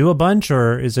down and do a bunch,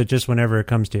 or is it just whenever it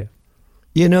comes to you?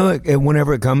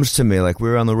 Whenever it comes to me, like we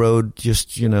were on the road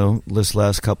just, this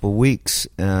last couple of weeks,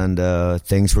 and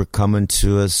things were coming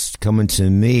to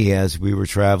me as we were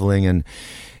traveling and,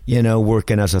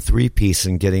 working as a three-piece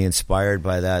and getting inspired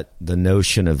by the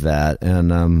notion of that.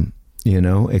 And,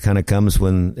 it kind of comes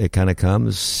when it kind of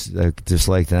comes, just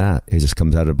like that. It just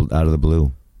comes out of the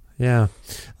blue. Yeah.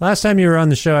 Last time you were on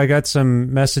the show, I got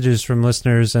some messages from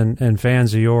listeners and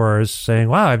fans of yours saying,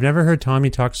 wow, I've never heard Tommy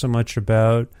talk so much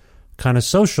about kind of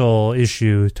social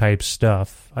issue type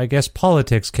stuff. I guess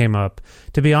politics came up.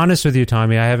 To be honest with you,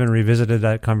 Tommy, I haven't revisited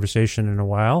that conversation in a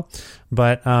while,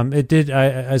 but it did,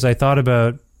 as I thought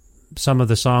about some of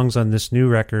the songs on this new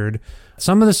record,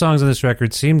 some of the songs on this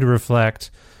record seem to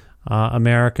reflect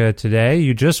America today.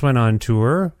 You just went on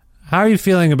tour. How are you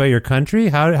feeling about your country?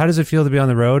 How does it feel to be on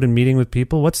the road and meeting with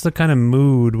people? What's the kind of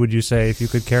mood, would you say, if you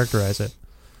could characterize it?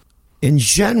 In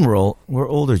general, we're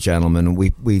older gentlemen.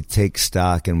 We take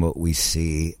stock in what we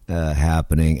see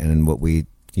happening and what we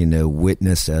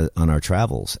witness on our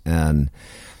travels. And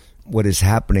what is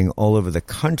happening all over the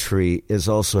country is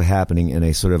also happening in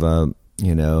a sort of a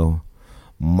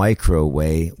micro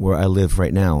way where I live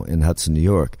right now in Hudson, New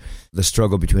York. The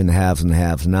struggle between the haves and the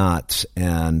have-nots,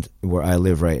 and where I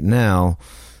live right now,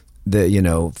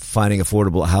 finding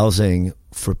affordable housing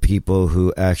for people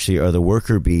who actually are the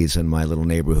worker bees in my little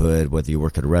neighborhood, whether you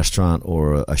work at a restaurant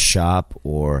or a shop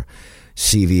or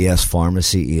CVS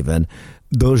pharmacy even,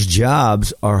 those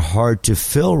jobs are hard to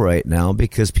fill right now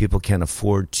because people can't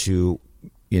afford to,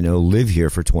 live here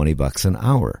for $20 an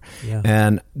hour. Yeah.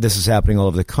 And this is happening all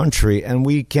over the country, and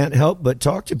we can't help but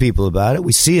talk to people about it.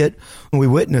 We see it, we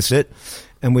witness it,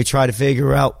 and we try to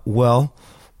figure out, well,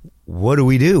 what do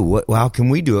we do? How can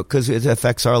we do it? Because it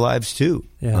affects our lives too.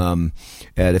 Yeah.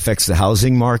 It affects the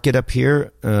housing market up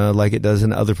here, like it does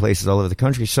in other places all over the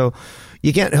country. So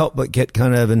you can't help but get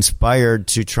kind of inspired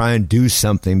to try and do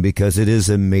something, because it is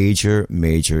a major,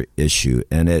 major issue.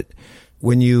 And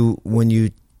when you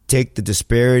take the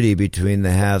disparity between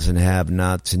the haves and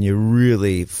have-nots, and you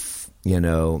really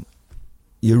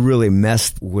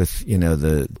messed with,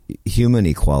 the human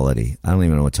equality. I don't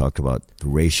even want to talk about the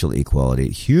racial equality,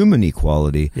 human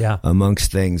equality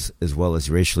amongst things, as well as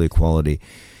racial equality.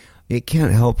 It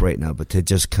can't help right now but to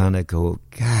just kind of go,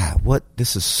 God,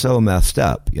 this is so messed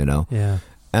up, Yeah.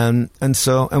 And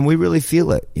we really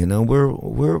feel it,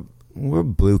 we're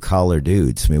blue collar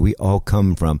dudes. I mean, we all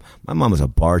come from, my mom was a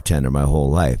bartender my whole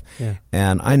life. Yeah.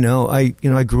 And I know, I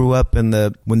grew up when they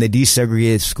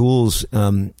desegregated schools,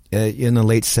 in the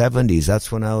late 70s. That's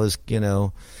when I was,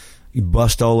 you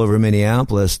bust all over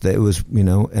Minneapolis. That it was,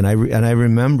 and I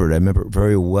remember it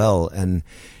very well.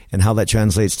 And how that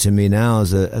translates to me now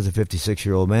as a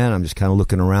 56-year-old man. I'm just kind of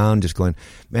looking around, just going,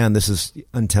 man, this is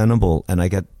untenable. And I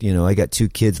got 2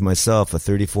 kids myself, a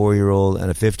 34-year-old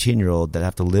and a 15-year-old, that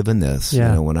have to live in this,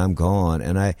 when I'm gone.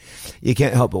 And you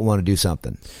can't help but want to do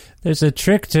something. There's a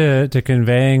trick to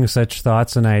conveying such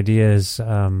thoughts and ideas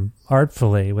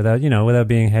artfully, without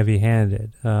being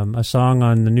heavy-handed. A song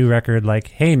on the new record like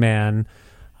 "Hey Man,"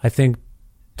 I think,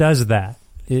 does that.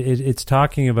 It's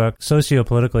talking about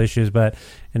socio-political issues, but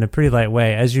in a pretty light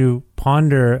way. As you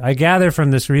ponder, I gather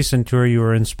from this recent tour you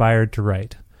were inspired to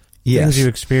write. Yes. Things you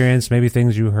experienced, maybe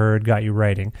things you heard, got you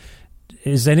writing.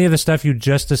 Is any of the stuff you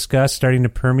just discussed starting to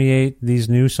permeate these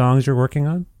new songs you're working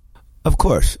on? Of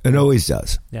course. It always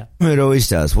does. Yeah. It always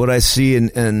does. What I see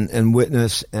and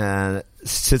witness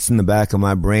sits in the back of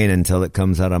my brain until it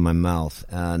comes out of my mouth.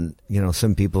 And,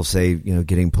 some people say,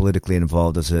 getting politically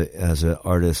involved as an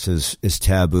artist is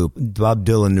taboo. Bob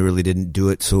Dylan really didn't do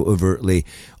it so overtly,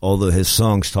 although his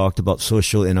songs talked about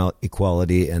social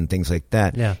inequality and things like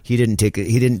that. Yeah. He didn't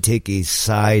take a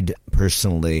side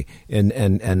personally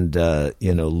and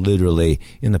literally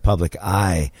in the public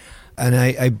eye. And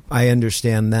I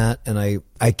understand that, and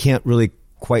I can't really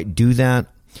quite do that.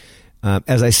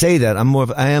 As I say that, I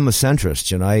am a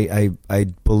centrist, I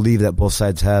believe that both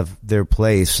sides have their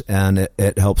place, and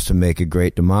it helps to make a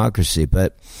great democracy.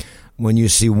 But when you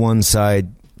see one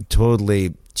side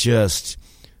totally just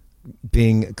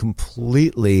being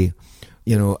completely,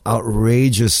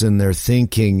 outrageous in their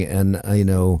thinking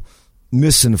and,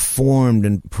 misinformed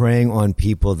and preying on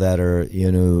people that are,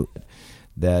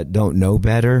 that don't know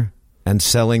better, and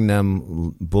selling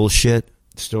them bullshit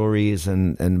stories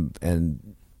and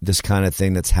this kind of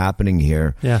thing that's happening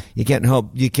here. Yeah. You can't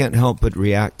help but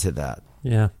react to that.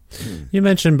 Yeah. You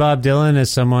mentioned Bob Dylan as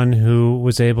someone who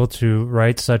was able to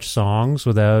write such songs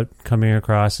without coming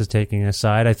across as taking a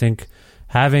side. I think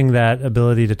having that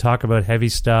ability to talk about heavy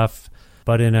stuff,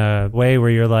 but in a way where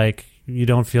you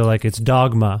don't feel like it's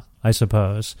dogma, I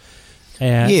suppose.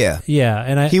 And,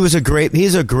 and he's a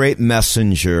great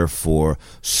messenger for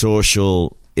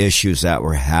social issues that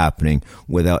were happening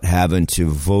without having to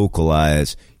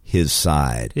vocalize his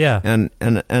side. Yeah. And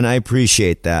I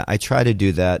appreciate that. I try to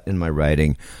do that in my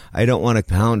writing. I don't want to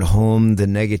pound home the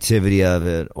negativity of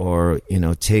it or,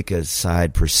 take a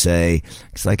side per se.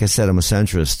 Because like I said, I'm a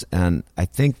centrist. And I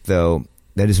think, though,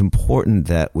 that it's important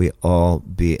that we all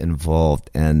be involved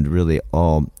and really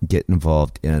all get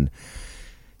involved in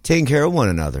taking care of one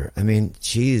another. I mean,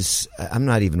 geez, I'm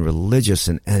not even religious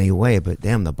in any way, but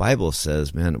damn, the Bible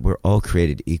says, man, we're all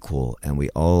created equal, and we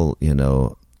all,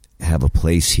 have a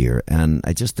place here. And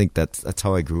I just think that's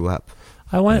how I grew up.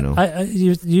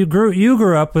 You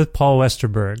grew up with Paul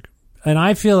Westerberg, and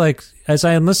I feel like as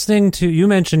I am listening to you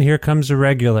mention "Here Comes the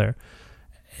Regular,"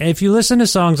 if you listen to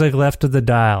songs like "Left of the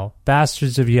Dial,"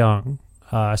 "Bastards of Young,"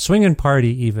 "Swingin'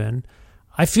 Party," even.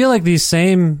 I feel like these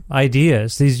same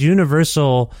ideas, these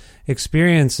universal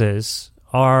experiences,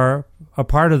 are a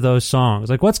part of those songs.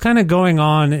 Like what's kind of going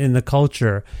on in the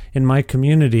culture, in my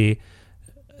community,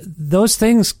 those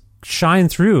things shine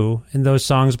through in those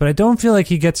songs, but I don't feel like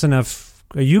he gets enough,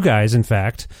 you guys, in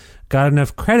fact, got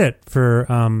enough credit for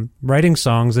writing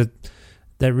songs that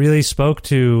really spoke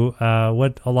to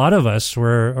what a lot of us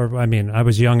were, I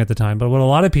was young at the time, but what a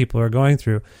lot of people are going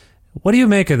through. What do you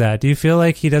make of that? Do you feel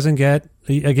like he doesn't get,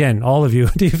 again, all of you,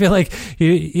 do you feel like,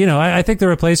 I think the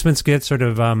replacements get sort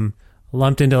of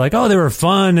lumped into like, oh, they were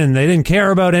fun and they didn't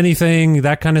care about anything,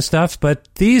 that kind of stuff. But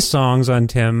these songs on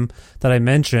Tim that I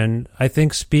mentioned, I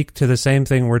think speak to the same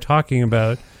thing we're talking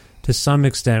about to some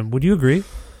extent. Would you agree?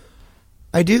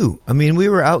 I do. I mean, we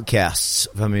were outcasts.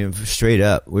 I mean, straight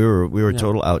up, we were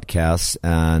total outcasts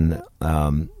and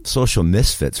social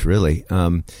misfits, really.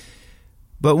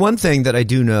 But one thing that I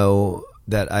do know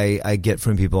that I get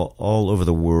from people all over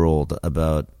the world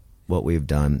about what we've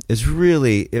done is it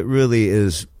really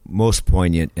is most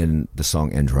poignant in the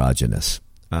song Androgynous.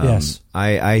 Yes.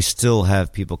 I still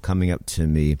have people coming up to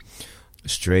me,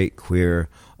 straight, queer,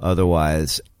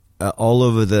 otherwise, all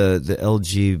over the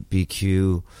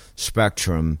LGBTQ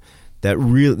spectrum,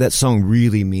 that song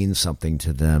really means something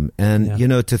to them. And,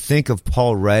 to think of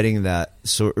Paul writing that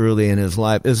so early in his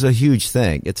life is a huge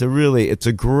thing. It's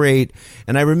a great,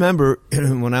 and I remember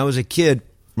when I was a kid,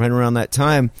 right around that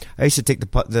time, I used to take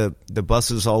the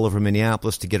buses all over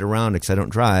Minneapolis to get around because I don't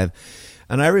drive.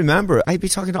 And I remember I'd be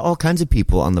talking to all kinds of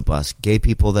people on the bus, gay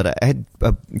people that I had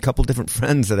a couple different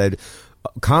friends that I'd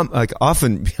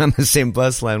often be on the same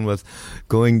bus line with,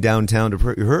 going downtown to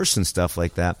rehearse and stuff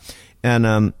like that. And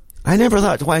I never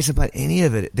thought twice about any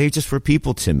of it. They just were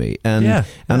people to me. And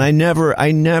I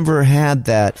never had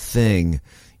that thing,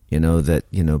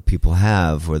 that people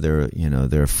have where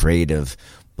they're afraid of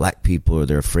black people, or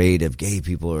they're afraid of gay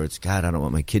people, or it's, God, I don't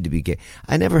want my kid to be gay.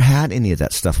 I never had any of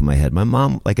that stuff in my head. My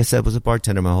mom, like I said, was a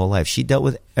bartender my whole life. She dealt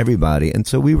with everybody. And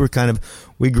so we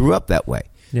grew up that way.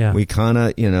 Yeah. We kind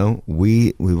of,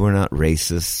 we were not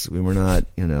racists. We were not,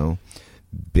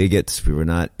 bigots. We were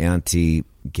not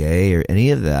anti-gay or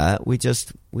any of that. We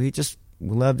just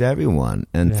loved everyone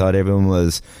and thought everyone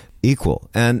was equal.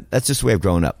 And that's just the way I've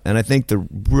grown up. And I think the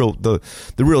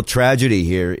real tragedy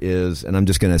here is, and I'm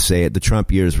just going to say it, the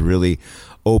Trump years really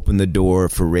opened the door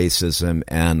for racism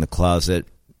and the closet,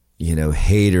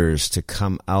 haters to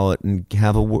come out and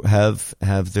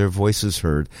have their voices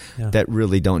heard that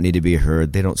really don't need to be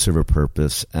heard. They don't serve a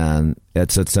purpose, and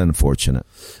it's unfortunate.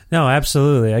 No,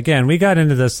 absolutely. Again, we got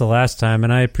into this the last time,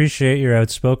 and I appreciate your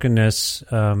outspokenness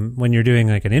when you're doing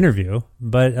like an interview.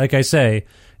 But like I say,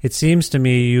 it seems to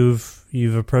me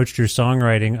you've approached your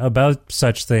songwriting about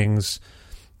such things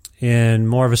in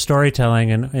more of a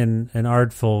storytelling and in an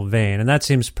artful vein, and that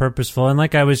seems purposeful. And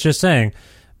like I was just saying,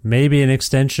 maybe an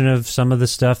extension of some of the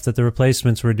stuff that the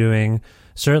Replacements were doing,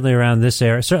 certainly around this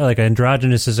era. Certainly, like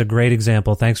Androgynous is a great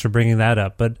example. Thanks for bringing that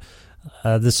up. But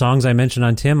the songs I mentioned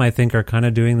on Tim, I think, are kind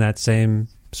of doing that same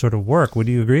sort of work. Would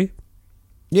you agree?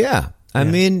 Yeah. I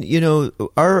mean,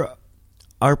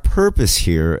 our purpose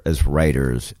here as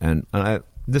writers, and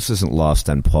this isn't lost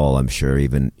on Paul, I'm sure,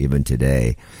 even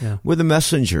today. Yeah. We're the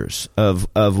messengers of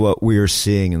what we're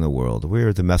seeing in the world.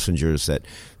 We're the messengers that,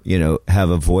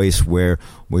 have a voice where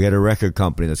we got a record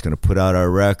company that's going to put out our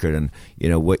record, and,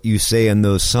 what you say in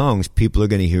those songs, people are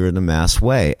going to hear in a mass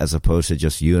way, as opposed to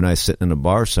just you and I sitting in a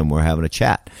bar somewhere having a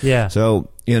chat. Yeah. So,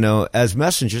 as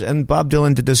messengers, and Bob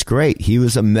Dylan did this great. He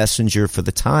was a messenger for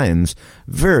the times,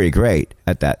 very great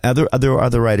at that.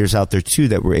 Other writers out there too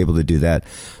that were able to do that,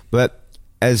 but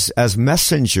as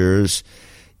messengers,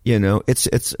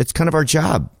 it's kind of our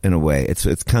job in a way.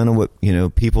 It's kind of what,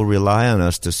 people rely on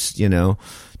us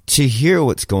to hear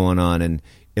what's going on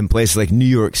in places like New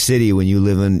York City when you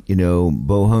live in,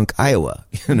 Bohunk, Iowa,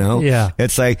 Yeah.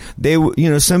 It's like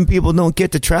some people don't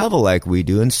get to travel like we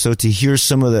do. And so to hear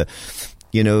some of the,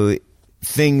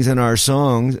 things in our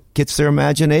songs gets their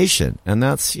imagination. And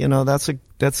that's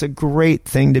a great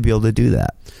thing to be able to do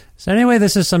that. So anyway,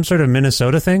 this is some sort of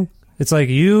Minnesota thing. It's like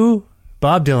you,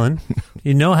 Bob Dylan,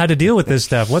 you know how to deal with this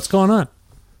stuff. What's going on?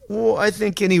 Well, I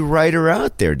think any writer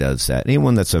out there does that.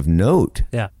 Anyone that's of note.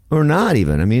 Yeah. Or not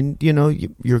even. I mean,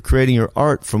 you're creating your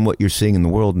art from what you're seeing in the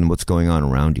world and what's going on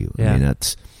around you. Yeah. I mean,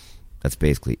 that's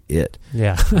basically it.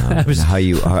 Yeah. How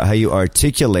you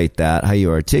articulate that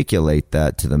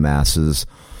to the masses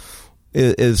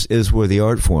is where the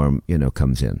art form,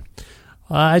 comes in.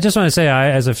 I just want to say,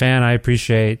 as a fan, I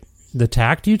appreciate the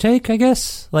tact you take, I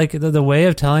guess, like the way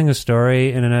of telling a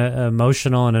story in an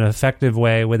emotional and an effective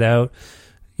way without,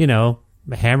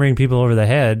 hammering people over the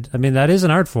head. I mean, that is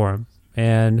an art form.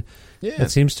 And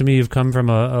it seems to me you've come from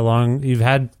you've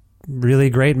had really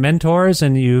great mentors,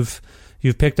 and you've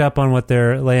picked up on what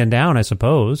they're laying down, I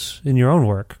suppose, in your own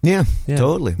work. Yeah.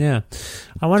 Totally. Yeah.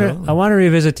 I want to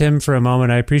revisit Tim for a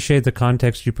moment. I appreciate the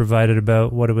context you provided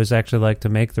about what it was actually like to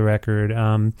make the record.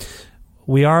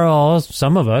 We are all,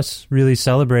 some of us, really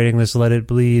celebrating this Let It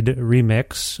Bleed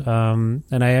remix.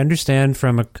 And I understand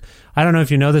I don't know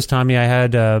if you know this, Tommy, I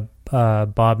had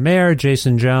Bob Mayer,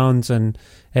 Jason Jones, and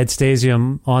Ed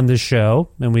Stasium on the show,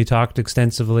 and we talked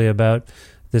extensively about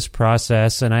this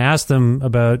process. And I asked them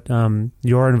about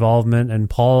your involvement and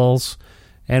Paul's.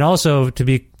 And also, to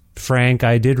be frank,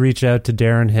 I did reach out to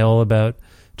Darren Hill about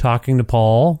talking to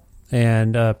Paul.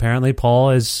 And apparently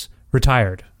Paul is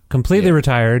retired, completely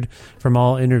retired from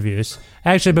all interviews.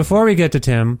 Actually, before we get to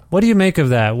Tim, what do you make of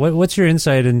that? What's your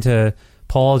insight into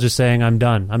Paul just saying, I'm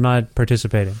done, I'm not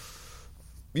participating?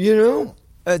 To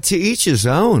each his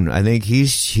own. I think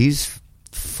he's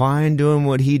fine doing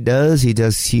what he does. He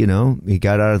does, he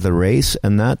got out of the race,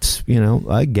 and that's,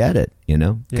 I get it,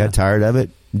 got tired of it,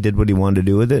 did what he wanted to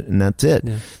do with it, and that's it.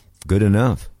 Yeah. Good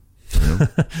enough.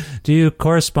 Do you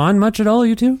correspond much at all,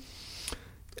 you two?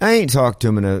 I ain't talked to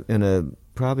him in a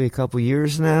probably a couple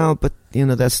years now, but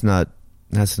that's not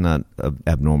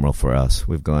abnormal for us.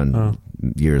 We've gone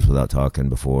years without talking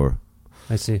before.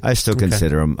 I see. I still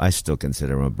consider him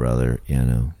a brother,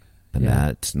 and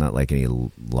that's not like any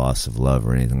loss of love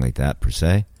or anything like that per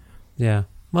se. Yeah.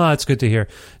 Well, that's good to hear.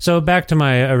 So back to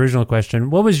my original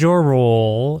question. What was your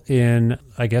role in,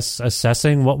 I guess,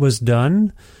 assessing what was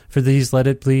done for these Let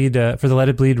It Bleed, for the Let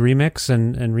It Bleed remix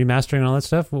and remastering and all that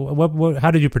stuff?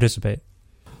 How did you participate?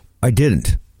 I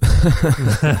didn't.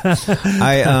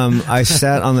 I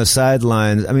sat on the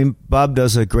sidelines. I mean, Bob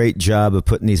does a great job of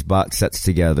putting these box sets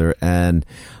together, and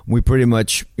we pretty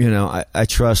much, I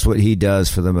trust what he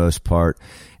does for the most part,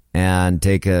 and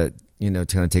take a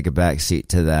back seat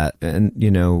to that. And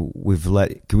we've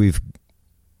let him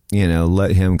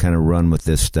kind of run with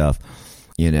this stuff,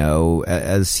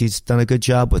 as he's done a good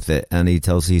job with it, and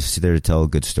he's there to tell a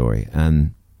good story,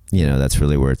 and that's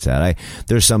really where it's at.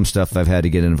 There's some stuff I've had to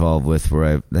get involved with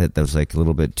where that was like a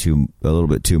little bit too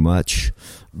much,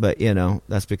 but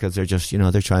that's because they're just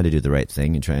they're trying to do the right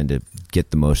thing and trying to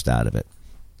get the most out of it.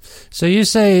 So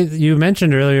you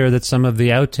mentioned earlier that some of the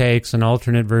outtakes and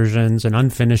alternate versions and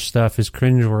unfinished stuff is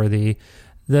cringeworthy.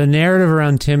 The narrative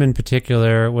around Tim in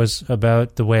particular was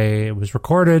about the way it was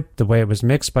recorded, the way it was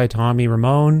mixed by Tommy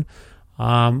Ramone.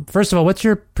 First of all, what's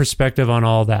your perspective on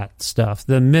all that stuff,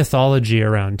 the mythology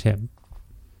around Tim?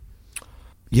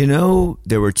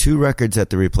 There were two records that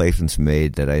the Replacements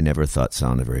made that I never thought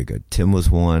sounded very good. Tim was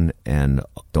one, and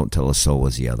Don't Tell a Soul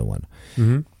was the other one.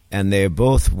 Mm-hmm. And they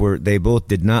both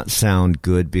did not sound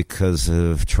good because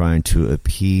of trying to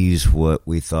appease what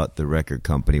we thought the record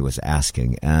company was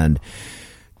asking. And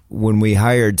when we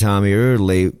hired Tommy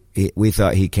early, we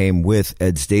thought he came with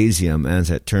Ed Stasium. As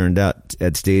it turned out,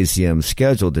 Ed Stasium's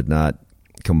schedule did not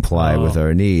comply with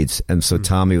our needs. And so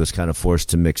Tommy was kind of forced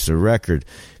to mix the record.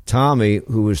 Tommy,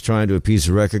 who was trying to appease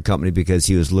the record company because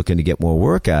he was looking to get more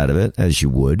work out of it, as you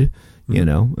would,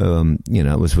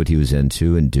 it was what he was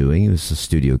into and doing. He was a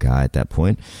studio guy at that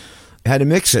point. Had to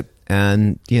mix it.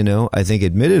 And, I think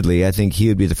he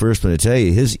would be the first one to tell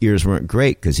you his ears weren't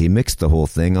great because he mixed the whole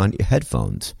thing on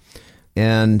headphones.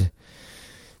 And,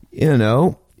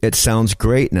 it sounds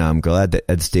great now. I'm glad that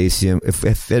Ed Stasium,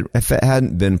 if it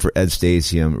hadn't been for Ed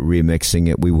Stasium remixing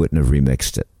it, we wouldn't have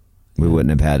remixed it. We wouldn't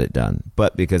have had it done.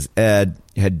 But because Ed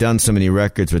had done so many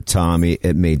records with Tommy,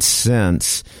 it made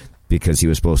sense because he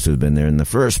was supposed to have been there in the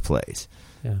first place.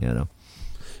 Yeah.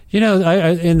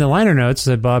 In the liner notes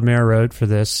that Bob Mayer wrote for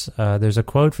this, there's a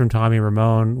quote from Tommy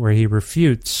Ramone where he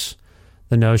refutes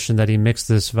the notion that he mixed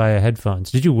this via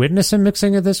headphones. Did you witness him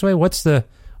mixing it this way? What's the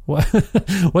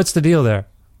deal there?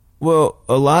 Well,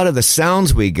 a lot of the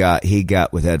sounds he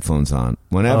got with headphones on.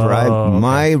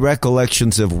 My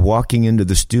recollections of walking into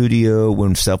the studio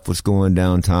when stuff was going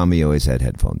down, Tommy always had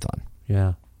headphones on.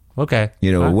 Yeah. Okay.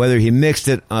 Whether he mixed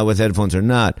it with headphones or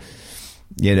not,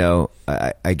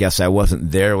 I guess I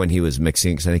wasn't there when he was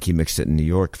mixing, because I think he mixed it in New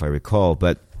York, if I recall.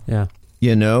 But, yeah,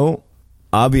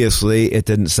 obviously it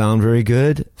didn't sound very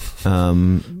good.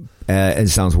 It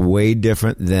sounds way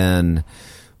different than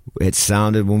it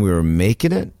sounded when we were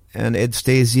making it, and Ed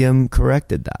Stasium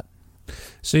corrected that.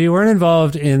 So you weren't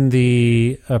involved in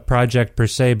the project per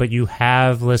se, but you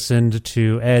have listened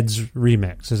to Ed's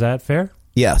remix. Is that fair?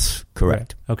 Yes,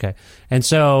 correct. Right. Okay. And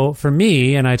so for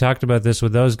me, and I talked about this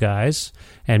with those guys,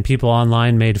 and people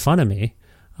online made fun of me,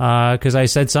 because I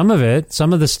said some of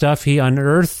the stuff he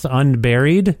unearthed,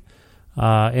 unburied,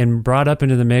 and brought up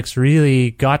into the mix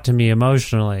really got to me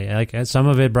emotionally. Like, some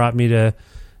of it brought me to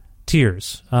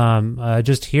tears.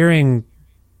 Just hearing,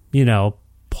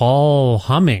 Paul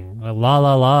humming la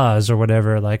la la's or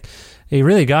whatever, like, it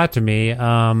really got to me.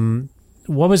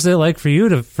 What was it like for you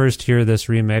to first hear this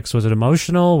remix? Was it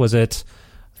emotional? Was it,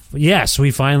 was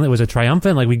it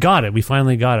triumphant? Like, we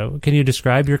finally got it. Can you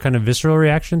describe your kind of visceral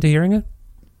reaction to hearing it?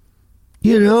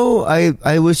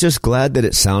 I was just glad that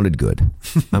it sounded good.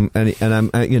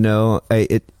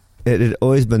 It had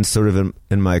always been sort of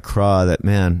in my craw that,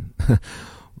 man,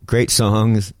 great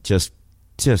songs just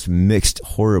just mixed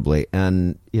horribly.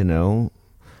 And, you know,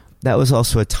 that was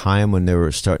also a time when they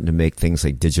were starting to make things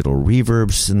like digital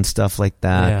reverbs and stuff like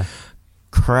that. Yeah.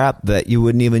 Crap that you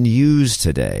wouldn't even use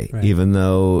today, Right. even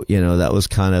though, you know, that was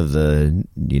kind of the,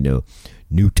 you know,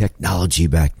 new technology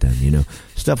back then. You know,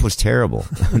 stuff was terrible.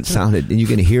 It sounded, and you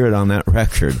can hear it on that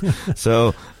record.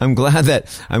 So I'm glad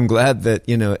that,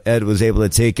 you know, Ed was able to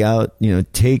take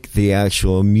the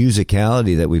actual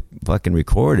musicality that we fucking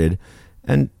recorded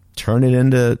and turn it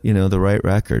into, you know, the right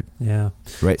record. Yeah.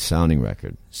 Right sounding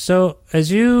record. So as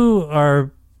you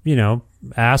are, you know,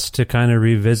 asked to kind of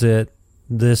revisit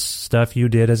this stuff you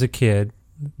did as a kid,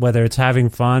 whether it's having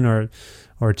fun or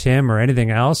Tim or anything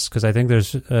else, because I think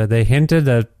there's they hinted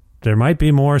that there might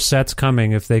be more sets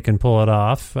coming if they can pull it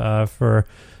off. For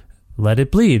Let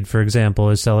It Bleed, for example,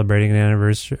 is celebrating an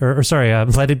anniversary. Or sorry,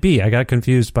 Let It Be. I got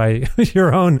confused by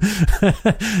your own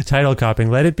title copying.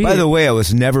 Let It Be. By the way, I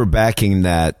was never backing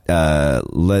that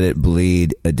Let It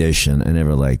Bleed edition. I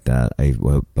never liked that.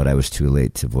 But I was too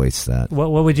late to voice that.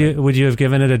 What would you have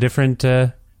given it a different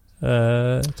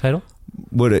title?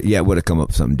 Would have come up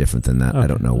with something different than that. Okay. I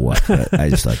don't know what. But I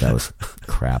just thought that was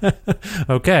crap.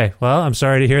 Okay, well, I'm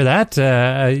sorry to hear that.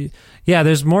 Yeah,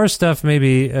 there's more stuff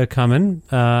maybe coming,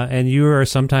 and you are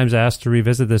sometimes asked to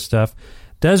revisit this stuff.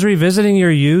 Does revisiting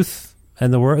your youth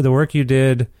and the work you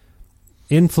did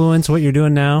influence what you're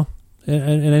doing now in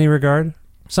any regard?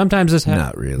 Sometimes this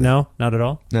not really. No, not at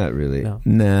all. Not really. No.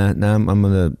 Nah. I'm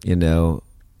gonna, you know.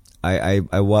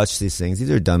 I watch these things.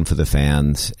 These are done for the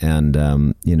fans,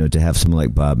 and you know, to have someone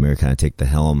like Bob Muir kind of take the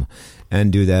helm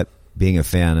and do that, being a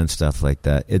fan and stuff like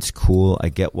that, it's cool. I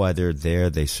get why they're there.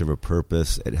 They serve a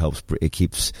purpose. It helps. It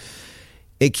keeps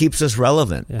us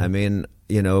relevant. Yeah. I mean,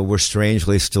 you know, we're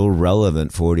strangely still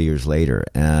relevant 40 years later,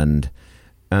 and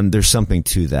there's something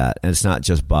to that. And it's not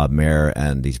just Bob Muir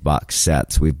and these box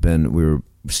sets. We've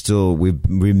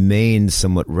remained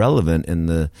somewhat relevant in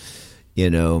the, you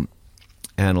know,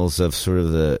 annals of sort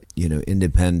of the, you know,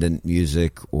 independent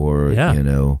music or, you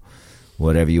know,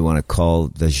 whatever you want to call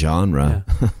the genre.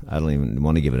 Yeah. I don't even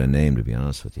want to give it a name, to be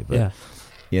honest with you. But,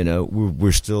 you know,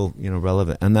 we're still, you know,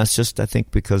 relevant. And that's just, I think,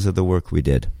 because of the work we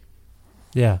did.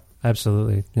 Yeah,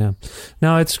 absolutely. Yeah.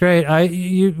 No, it's great.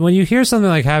 When you hear something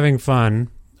like Having Fun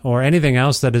or anything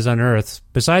else that is unearthed,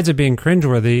 besides it being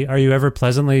cringeworthy, are you ever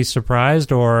pleasantly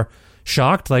surprised or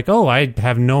shocked? Like, oh, I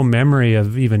have no memory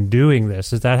of even doing this.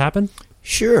 Does that happen?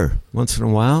 Sure, once in a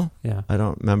while. Yeah, I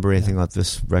don't remember anything like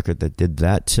this record that did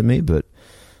that to me, but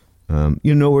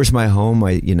you know, Where's My Home?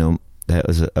 I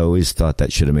always thought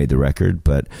that should have made the record,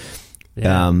 but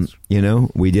you know,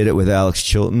 we did it with Alex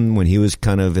Chilton when he was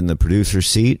kind of in the producer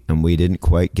seat, and we didn't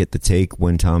quite get the take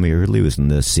when Tommy Eardley was in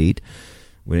the seat.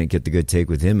 We didn't get the good take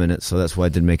with him in it, so that's why I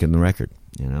didn't make it in the record.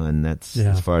 You know, and that's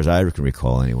as far as I can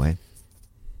recall, anyway.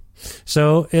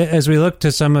 So as we look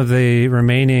to some of the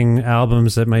remaining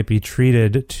albums that might be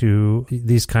treated to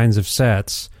these kinds of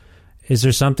sets, is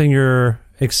there something you're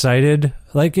excited,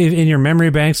 like in your memory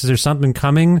banks, is there something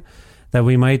coming that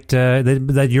we might,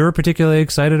 that you're particularly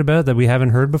excited about that we haven't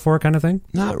heard before, kind of thing?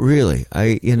 Not really.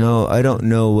 I don't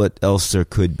know what else there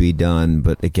could be done,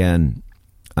 but again,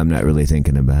 I'm not really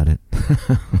thinking about it.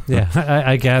 Yeah,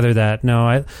 I gather that.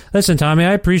 No, listen, Tommy,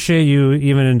 I appreciate you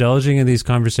even indulging in these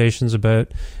conversations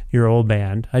about your old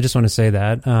band. I just want to say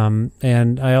that.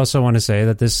 And I also want to say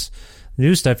that this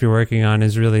new stuff you're working on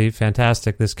is really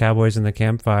fantastic, this Cowboys in the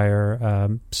Campfire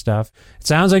stuff. It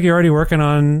sounds like you're already working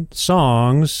on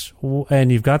songs,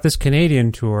 and you've got this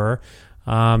Canadian tour.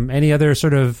 Any other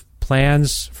sort of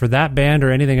plans for that band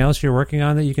or anything else you're working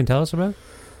on that you can tell us about?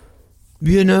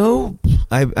 You know,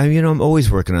 I'm always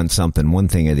working on something, one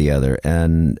thing or the other,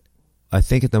 and I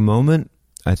think at the moment,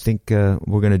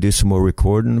 we're going to do some more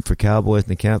recording for Cowboys in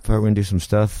the Campfire. We're going to do some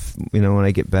stuff, you know, when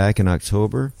I get back in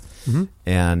October,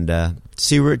 and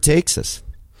see where it takes us.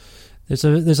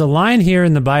 There's a line here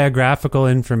in the biographical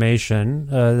information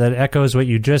that echoes what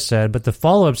you just said, but the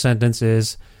follow-up sentence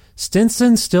is,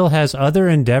 Stinson still has other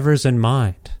endeavors in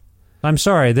mind. I'm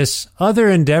sorry, this other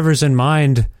endeavors in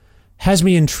mind has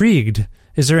me intrigued.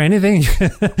 Is there anything you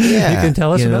can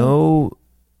tell us about? You know,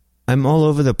 I'm all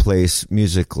over the place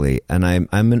musically, and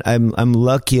I'm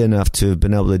lucky enough to have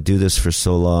been able to do this for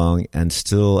so long and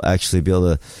still actually be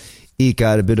able to eke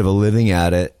out a bit of a living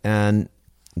at it and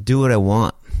do what I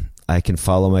want. I can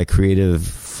follow my creative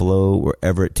flow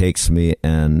wherever it takes me,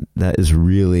 and that's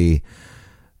really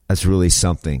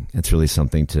something. It's really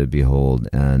something to behold,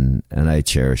 and I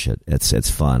cherish it.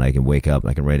 It's fun. I can wake up,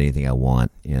 I can write anything I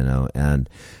want, you know, and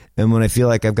when I feel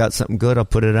like I've got something good, I'll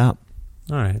put it up.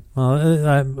 All right.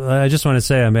 Well, I just want to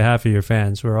say on behalf of your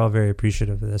fans, we're all very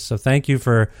appreciative of this. So thank you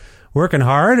for working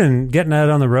hard and getting out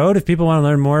on the road. If people want to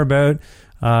learn more about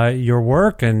your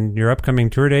work and your upcoming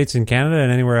tour dates in Canada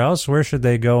and anywhere else, where should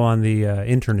they go on the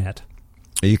internet?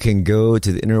 You can go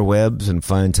to the interwebs and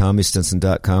find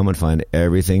TommyStinson.com and find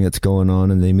everything that's going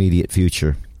on in the immediate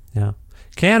future. Yeah.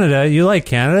 Canada, you like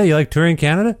Canada? You like touring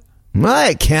Canada? I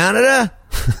like Canada.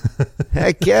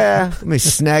 Heck yeah. Let me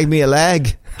snag me a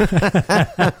leg. No,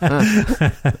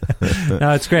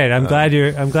 it's great. I'm glad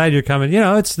you're coming. You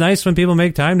know, it's nice when people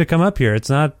make time to come up here. It's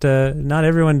not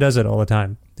everyone does it all the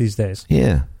time these days.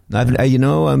 Yeah.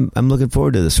 I'm looking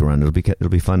forward to this run. It'll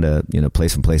be fun to, play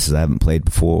some places I haven't played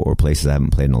before or places I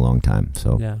haven't played in a long time.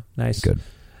 So yeah, nice. Good.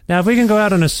 Now, if we can go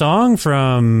out on a song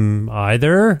from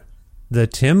either the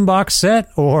Tim box set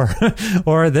or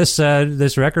this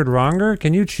record, Wronger,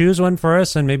 can you choose one for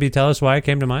us and maybe tell us why it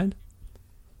came to mind?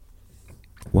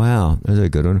 Wow, that's a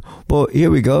good one. Well,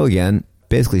 here we go again.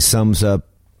 Basically sums up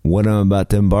what I'm about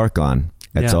to embark on.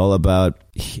 It's all about,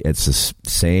 it's the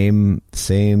same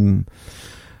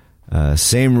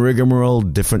rigmarole,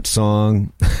 different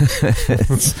song.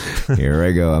 Here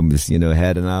I go. I'm just,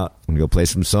 heading out. I'm going to go play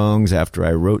some songs after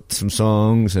I wrote some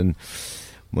songs. And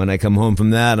when I come home from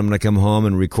that, I'm going to come home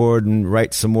and record and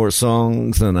write some more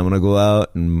songs. And I'm going to go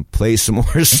out and play some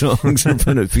more songs in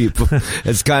front of people.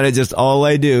 It's kind of just all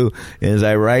I do is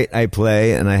I write, I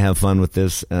play, and I have fun with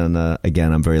this. And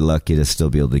again, I'm very lucky to still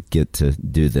be able to get to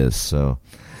do this. So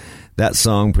that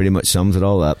song pretty much sums it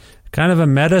all up. Kind of a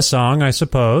meta song, I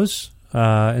suppose,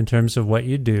 in terms of what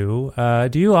you do.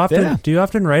 Do you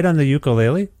often write on the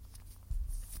ukulele?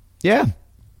 Yeah.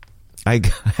 I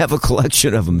have a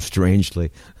collection of them,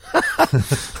 strangely.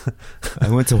 I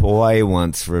went to Hawaii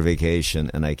once for a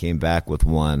vacation, and I came back with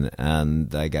one,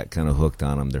 and I got kind of hooked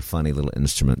on them. They're funny little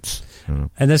instruments. And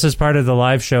this is part of the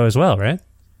live show as well, right?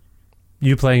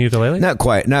 You playing ukulele? Not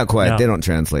quite. No. They don't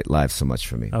translate live so much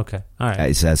for me. Okay, all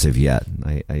right. It's as of yet.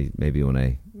 I maybe when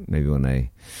I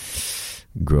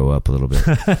grow up a little bit.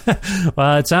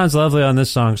 Well, it sounds lovely on this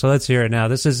song, so let's hear it now.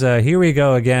 This is Here We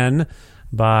Go Again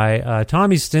by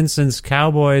Tommy Stinson's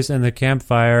Cowboys and the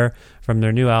Campfire from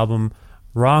their new album,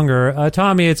 Wronger.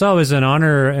 Tommy, it's always an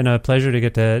honor and a pleasure to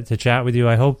get to chat with you.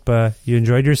 I hope you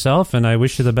enjoyed yourself, and I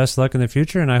wish you the best luck in the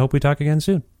future, and I hope we talk again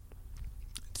soon.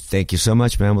 Thank you so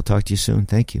much, man. We'll talk to you soon.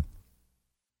 Thank you.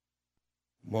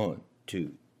 1,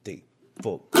 2, 3,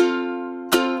 4.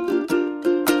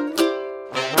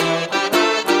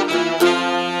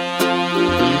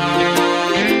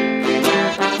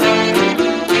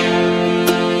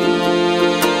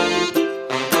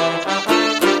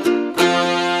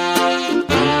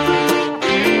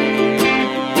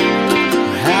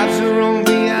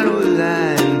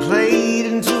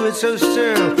 So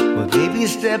stir, well, baby,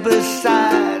 step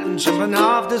aside. I'm jumping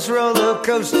off this roller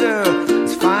coaster.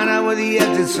 Let's find out where the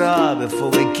exits are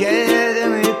before we get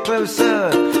any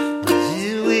closer.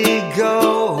 Here we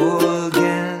go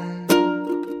again.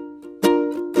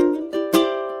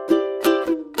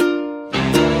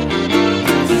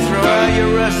 Throw out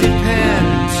your rusty pen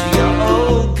to your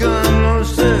old gun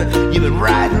holster. You've been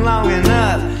riding long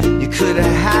enough. You could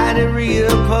have had a real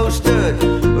poster.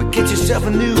 Get yourself a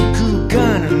new cool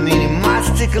gun. I mean, it might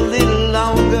stick a little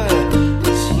longer.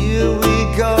 'Cause here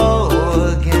we go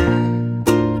again.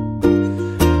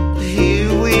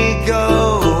 Here we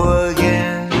go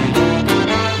again.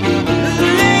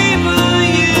 Label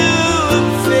you a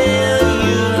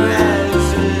failure as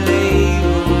a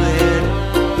label and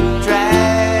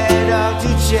drag off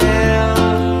to jail.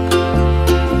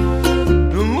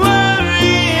 Don't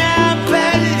worry how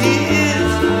bad it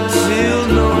is till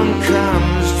no one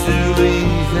comes.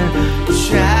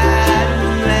 Try to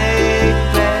make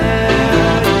better,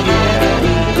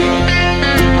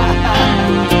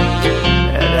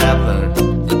 That happened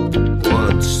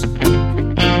once.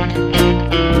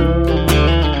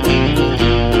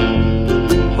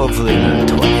 Hopefully not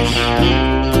twice.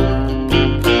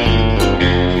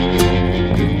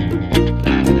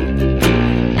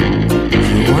 If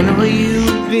you wonder where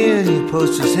you've been, your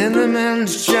posters in the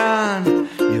men's John.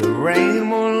 Your reign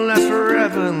won't last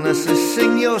forever unless they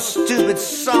sing your stupid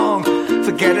song.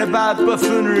 Forget about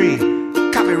buffoonery,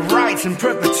 copyrights in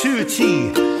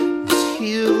perpetuity.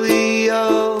 Here we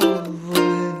go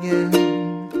again.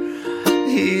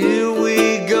 Here we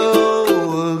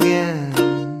go again.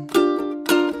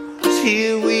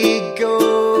 Here we go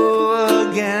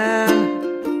again.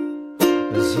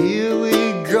 Here we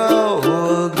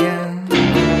go again.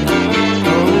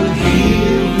 Oh, here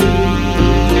we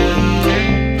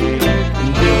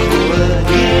go.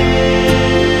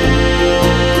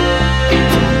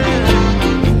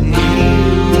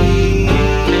 Here we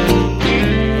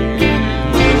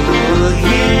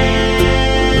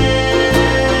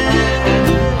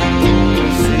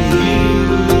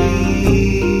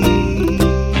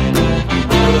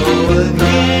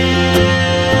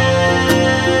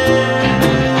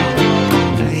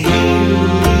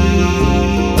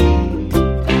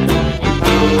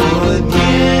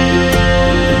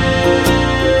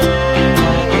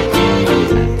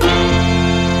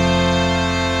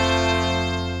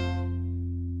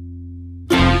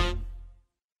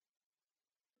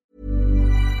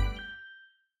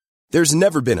There's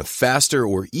never been a faster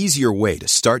or easier way to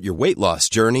start your weight loss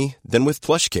journey than with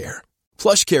PlushCare.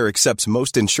 PlushCare accepts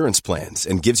most insurance plans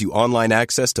and gives you online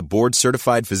access to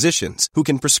board-certified physicians who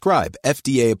can prescribe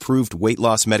FDA-approved weight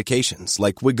loss medications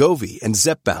like Wegovy and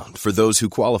Zepbound for those who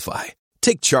qualify.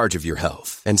 Take charge of your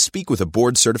health and speak with a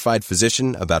board-certified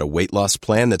physician about a weight loss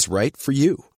plan that's right for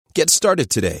you. Get started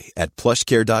today at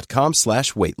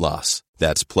plushcare.com/weight loss.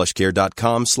 That's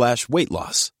plushcare.com/weight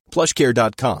loss.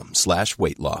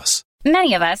 plushcare.com/weight loss.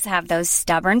 Many of us have those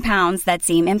stubborn pounds that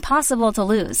seem impossible to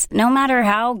lose, no matter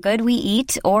how good we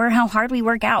eat or how hard we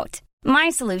work out. My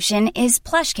solution is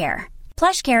PlushCare.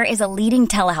 PlushCare is a leading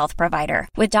telehealth provider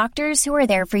with doctors who are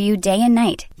there for you day and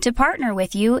night to partner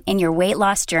with you in your weight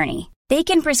loss journey. They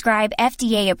can prescribe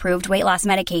FDA-approved weight loss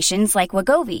medications like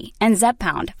Wegovy and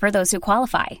Zepbound for those who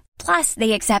qualify. Plus,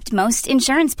 they accept most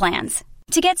insurance plans.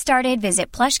 To get started,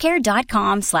 visit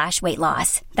plushcare.com/weight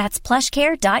loss. That's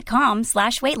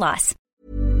plushcare.com/weight loss.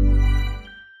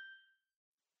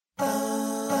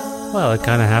 Well, it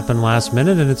kind of happened last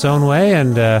minute in its own way,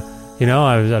 and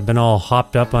I've been all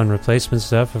hopped up on replacement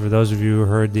stuff. For those of you who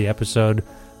heard the episode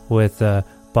with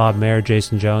Bob Mayer,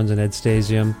 Jason Jones, and Ed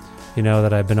Stasium, you know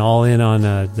that I've been all in on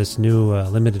this new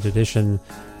limited edition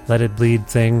Let It Bleed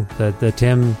thing, the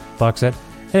Tim box set.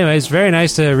 Anyway, it's very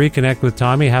nice to reconnect with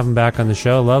Tommy, have him back on the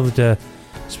show. Love to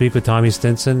speak with Tommy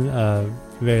Stinson,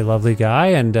 very lovely guy,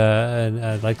 and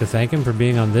I'd like to thank him for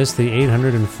being on the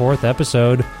 804th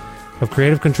episode of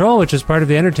Creative Control, which is part of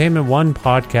the Entertainment One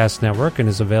podcast network and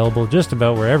is available just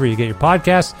about wherever you get your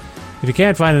podcasts. If you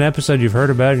can't find an episode you've heard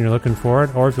about and you're looking for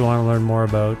it, or if you want to learn more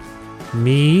about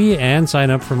me and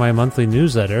sign up for my monthly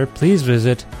newsletter, please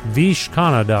visit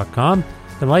vishkhanna.com.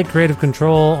 And like Creative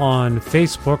Control on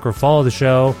Facebook, or follow the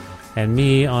show and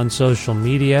me on social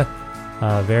media,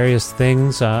 various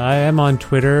things. I am on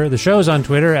Twitter. The show is on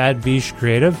Twitter at Vish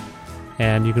Creative,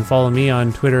 and you can follow me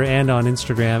on Twitter and on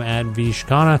Instagram at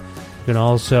Vishkhanna. You can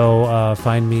also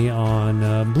find me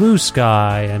on Blue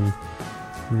Sky and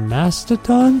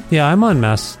Mastodon. Yeah, I'm on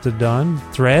Mastodon.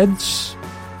 Threads,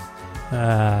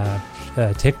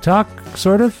 TikTok,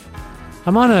 sort of.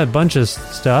 I'm on a bunch of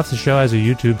stuff. The show has a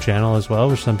YouTube channel as well,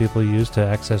 which some people use to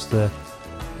access the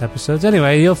episodes.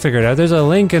 Anyway, you'll figure it out. There's a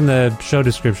link in the show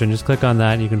description. Just click on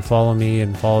that and you can follow me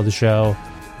and follow the show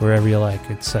wherever you like.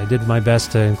 I did my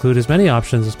best to include as many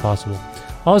options as possible.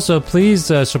 Also, please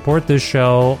support this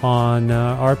show on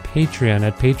our Patreon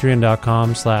at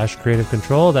patreon.com/Creative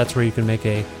Control. That's where you can make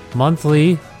a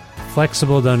monthly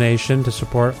flexible donation to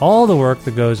support all the work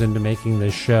that goes into making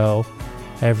this show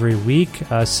every week.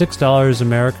 $6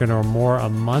 American or more a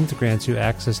month grants you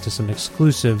access to some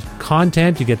exclusive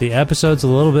content. You get the episodes a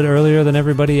little bit earlier than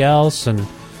everybody else and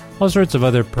all sorts of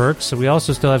other perks. So we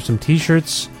also still have some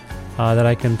t-shirts that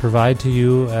I can provide to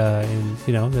you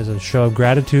as a show of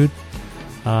gratitude.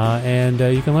 And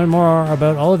you can learn more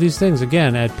about all of these things,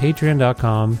 again, at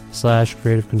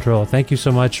patreon.com/Creative Control. Thank you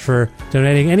so much for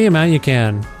donating any amount you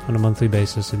can on a monthly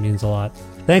basis. It means a lot.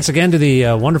 Thanks again to the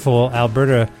wonderful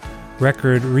Alberta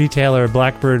record retailer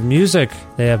Blackbird Music.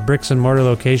 They have bricks and mortar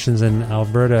locations in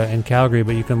Alberta and Calgary,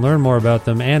 but you can learn more about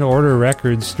them and order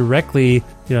records directly,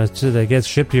 so that gets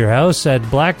shipped to your house at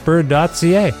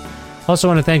blackbird.ca. Also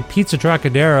want to thank Pizza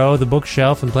Trocadero, The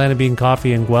Bookshelf, and Planet Bean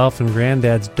Coffee in Guelph, and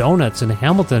Granddad's Donuts in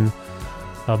Hamilton.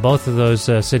 Both of those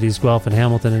cities, Guelph and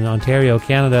Hamilton, in Ontario,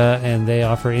 Canada, and they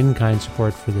offer in-kind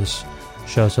support for this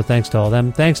show, so thanks to all of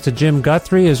them. Thanks to Jim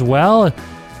Guthrie as well.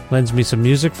 Lends me some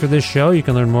music for this show. You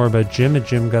can learn more about Jim at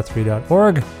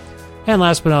jimguthrie.org. And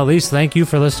last but not least, thank you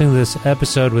for listening to this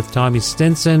episode with Tommy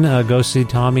Stinson. Go see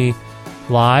Tommy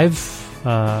live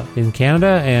in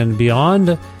Canada and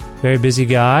beyond. Very busy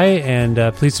guy. And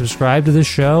please subscribe to this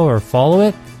show or follow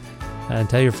it. And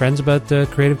tell your friends about the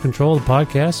Creative Control, the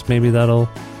podcast. Maybe that'll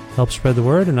help spread the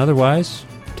word. And otherwise,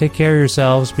 take care of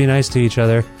yourselves. Be nice to each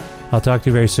other. I'll talk to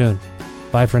you very soon.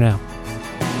 Bye for now.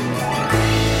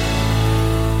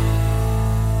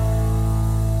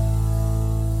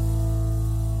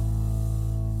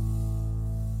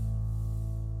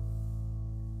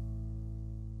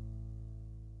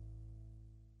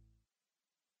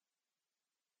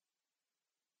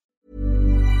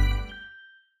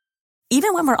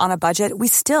 Even when we're on a budget, we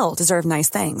still deserve nice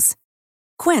things.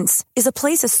 Quince is a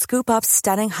place to scoop up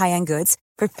stunning high-end goods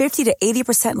for 50 to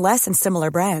 80% less than similar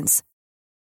brands.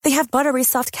 They have buttery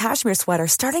soft cashmere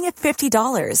sweaters starting at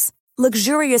 $50,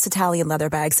 luxurious Italian leather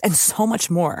bags, and so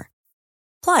much more.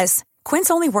 Plus,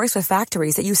 Quince only works with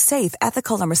factories that use safe,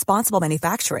 ethical, and responsible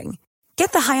manufacturing.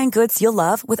 Get the high-end goods you'll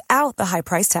love without the high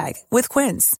price tag with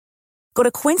Quince. Go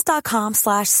to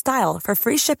quince.com/style for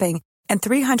free shipping and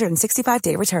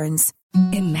 365-day returns.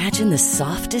 Imagine the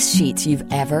softest sheets you've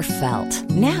ever felt.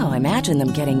 Now imagine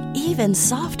them getting even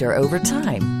softer over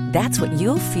time. That's what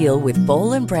you'll feel with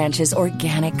Boll & Branch's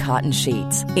organic cotton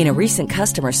sheets. In a recent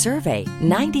customer survey,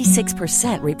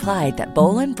 96% replied that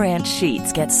Boll & Branch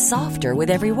sheets get softer with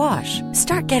every wash.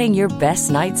 Start getting your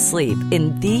best night's sleep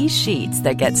in these sheets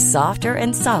that get softer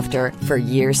and softer for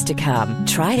years to come.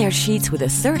 Try their sheets with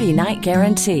a 30-night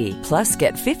guarantee. Plus,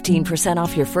 get 15%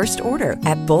 off your first order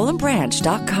at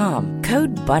bollandbranch.com.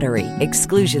 Code BUTTERY.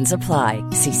 Exclusions apply.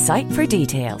 See site for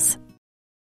details.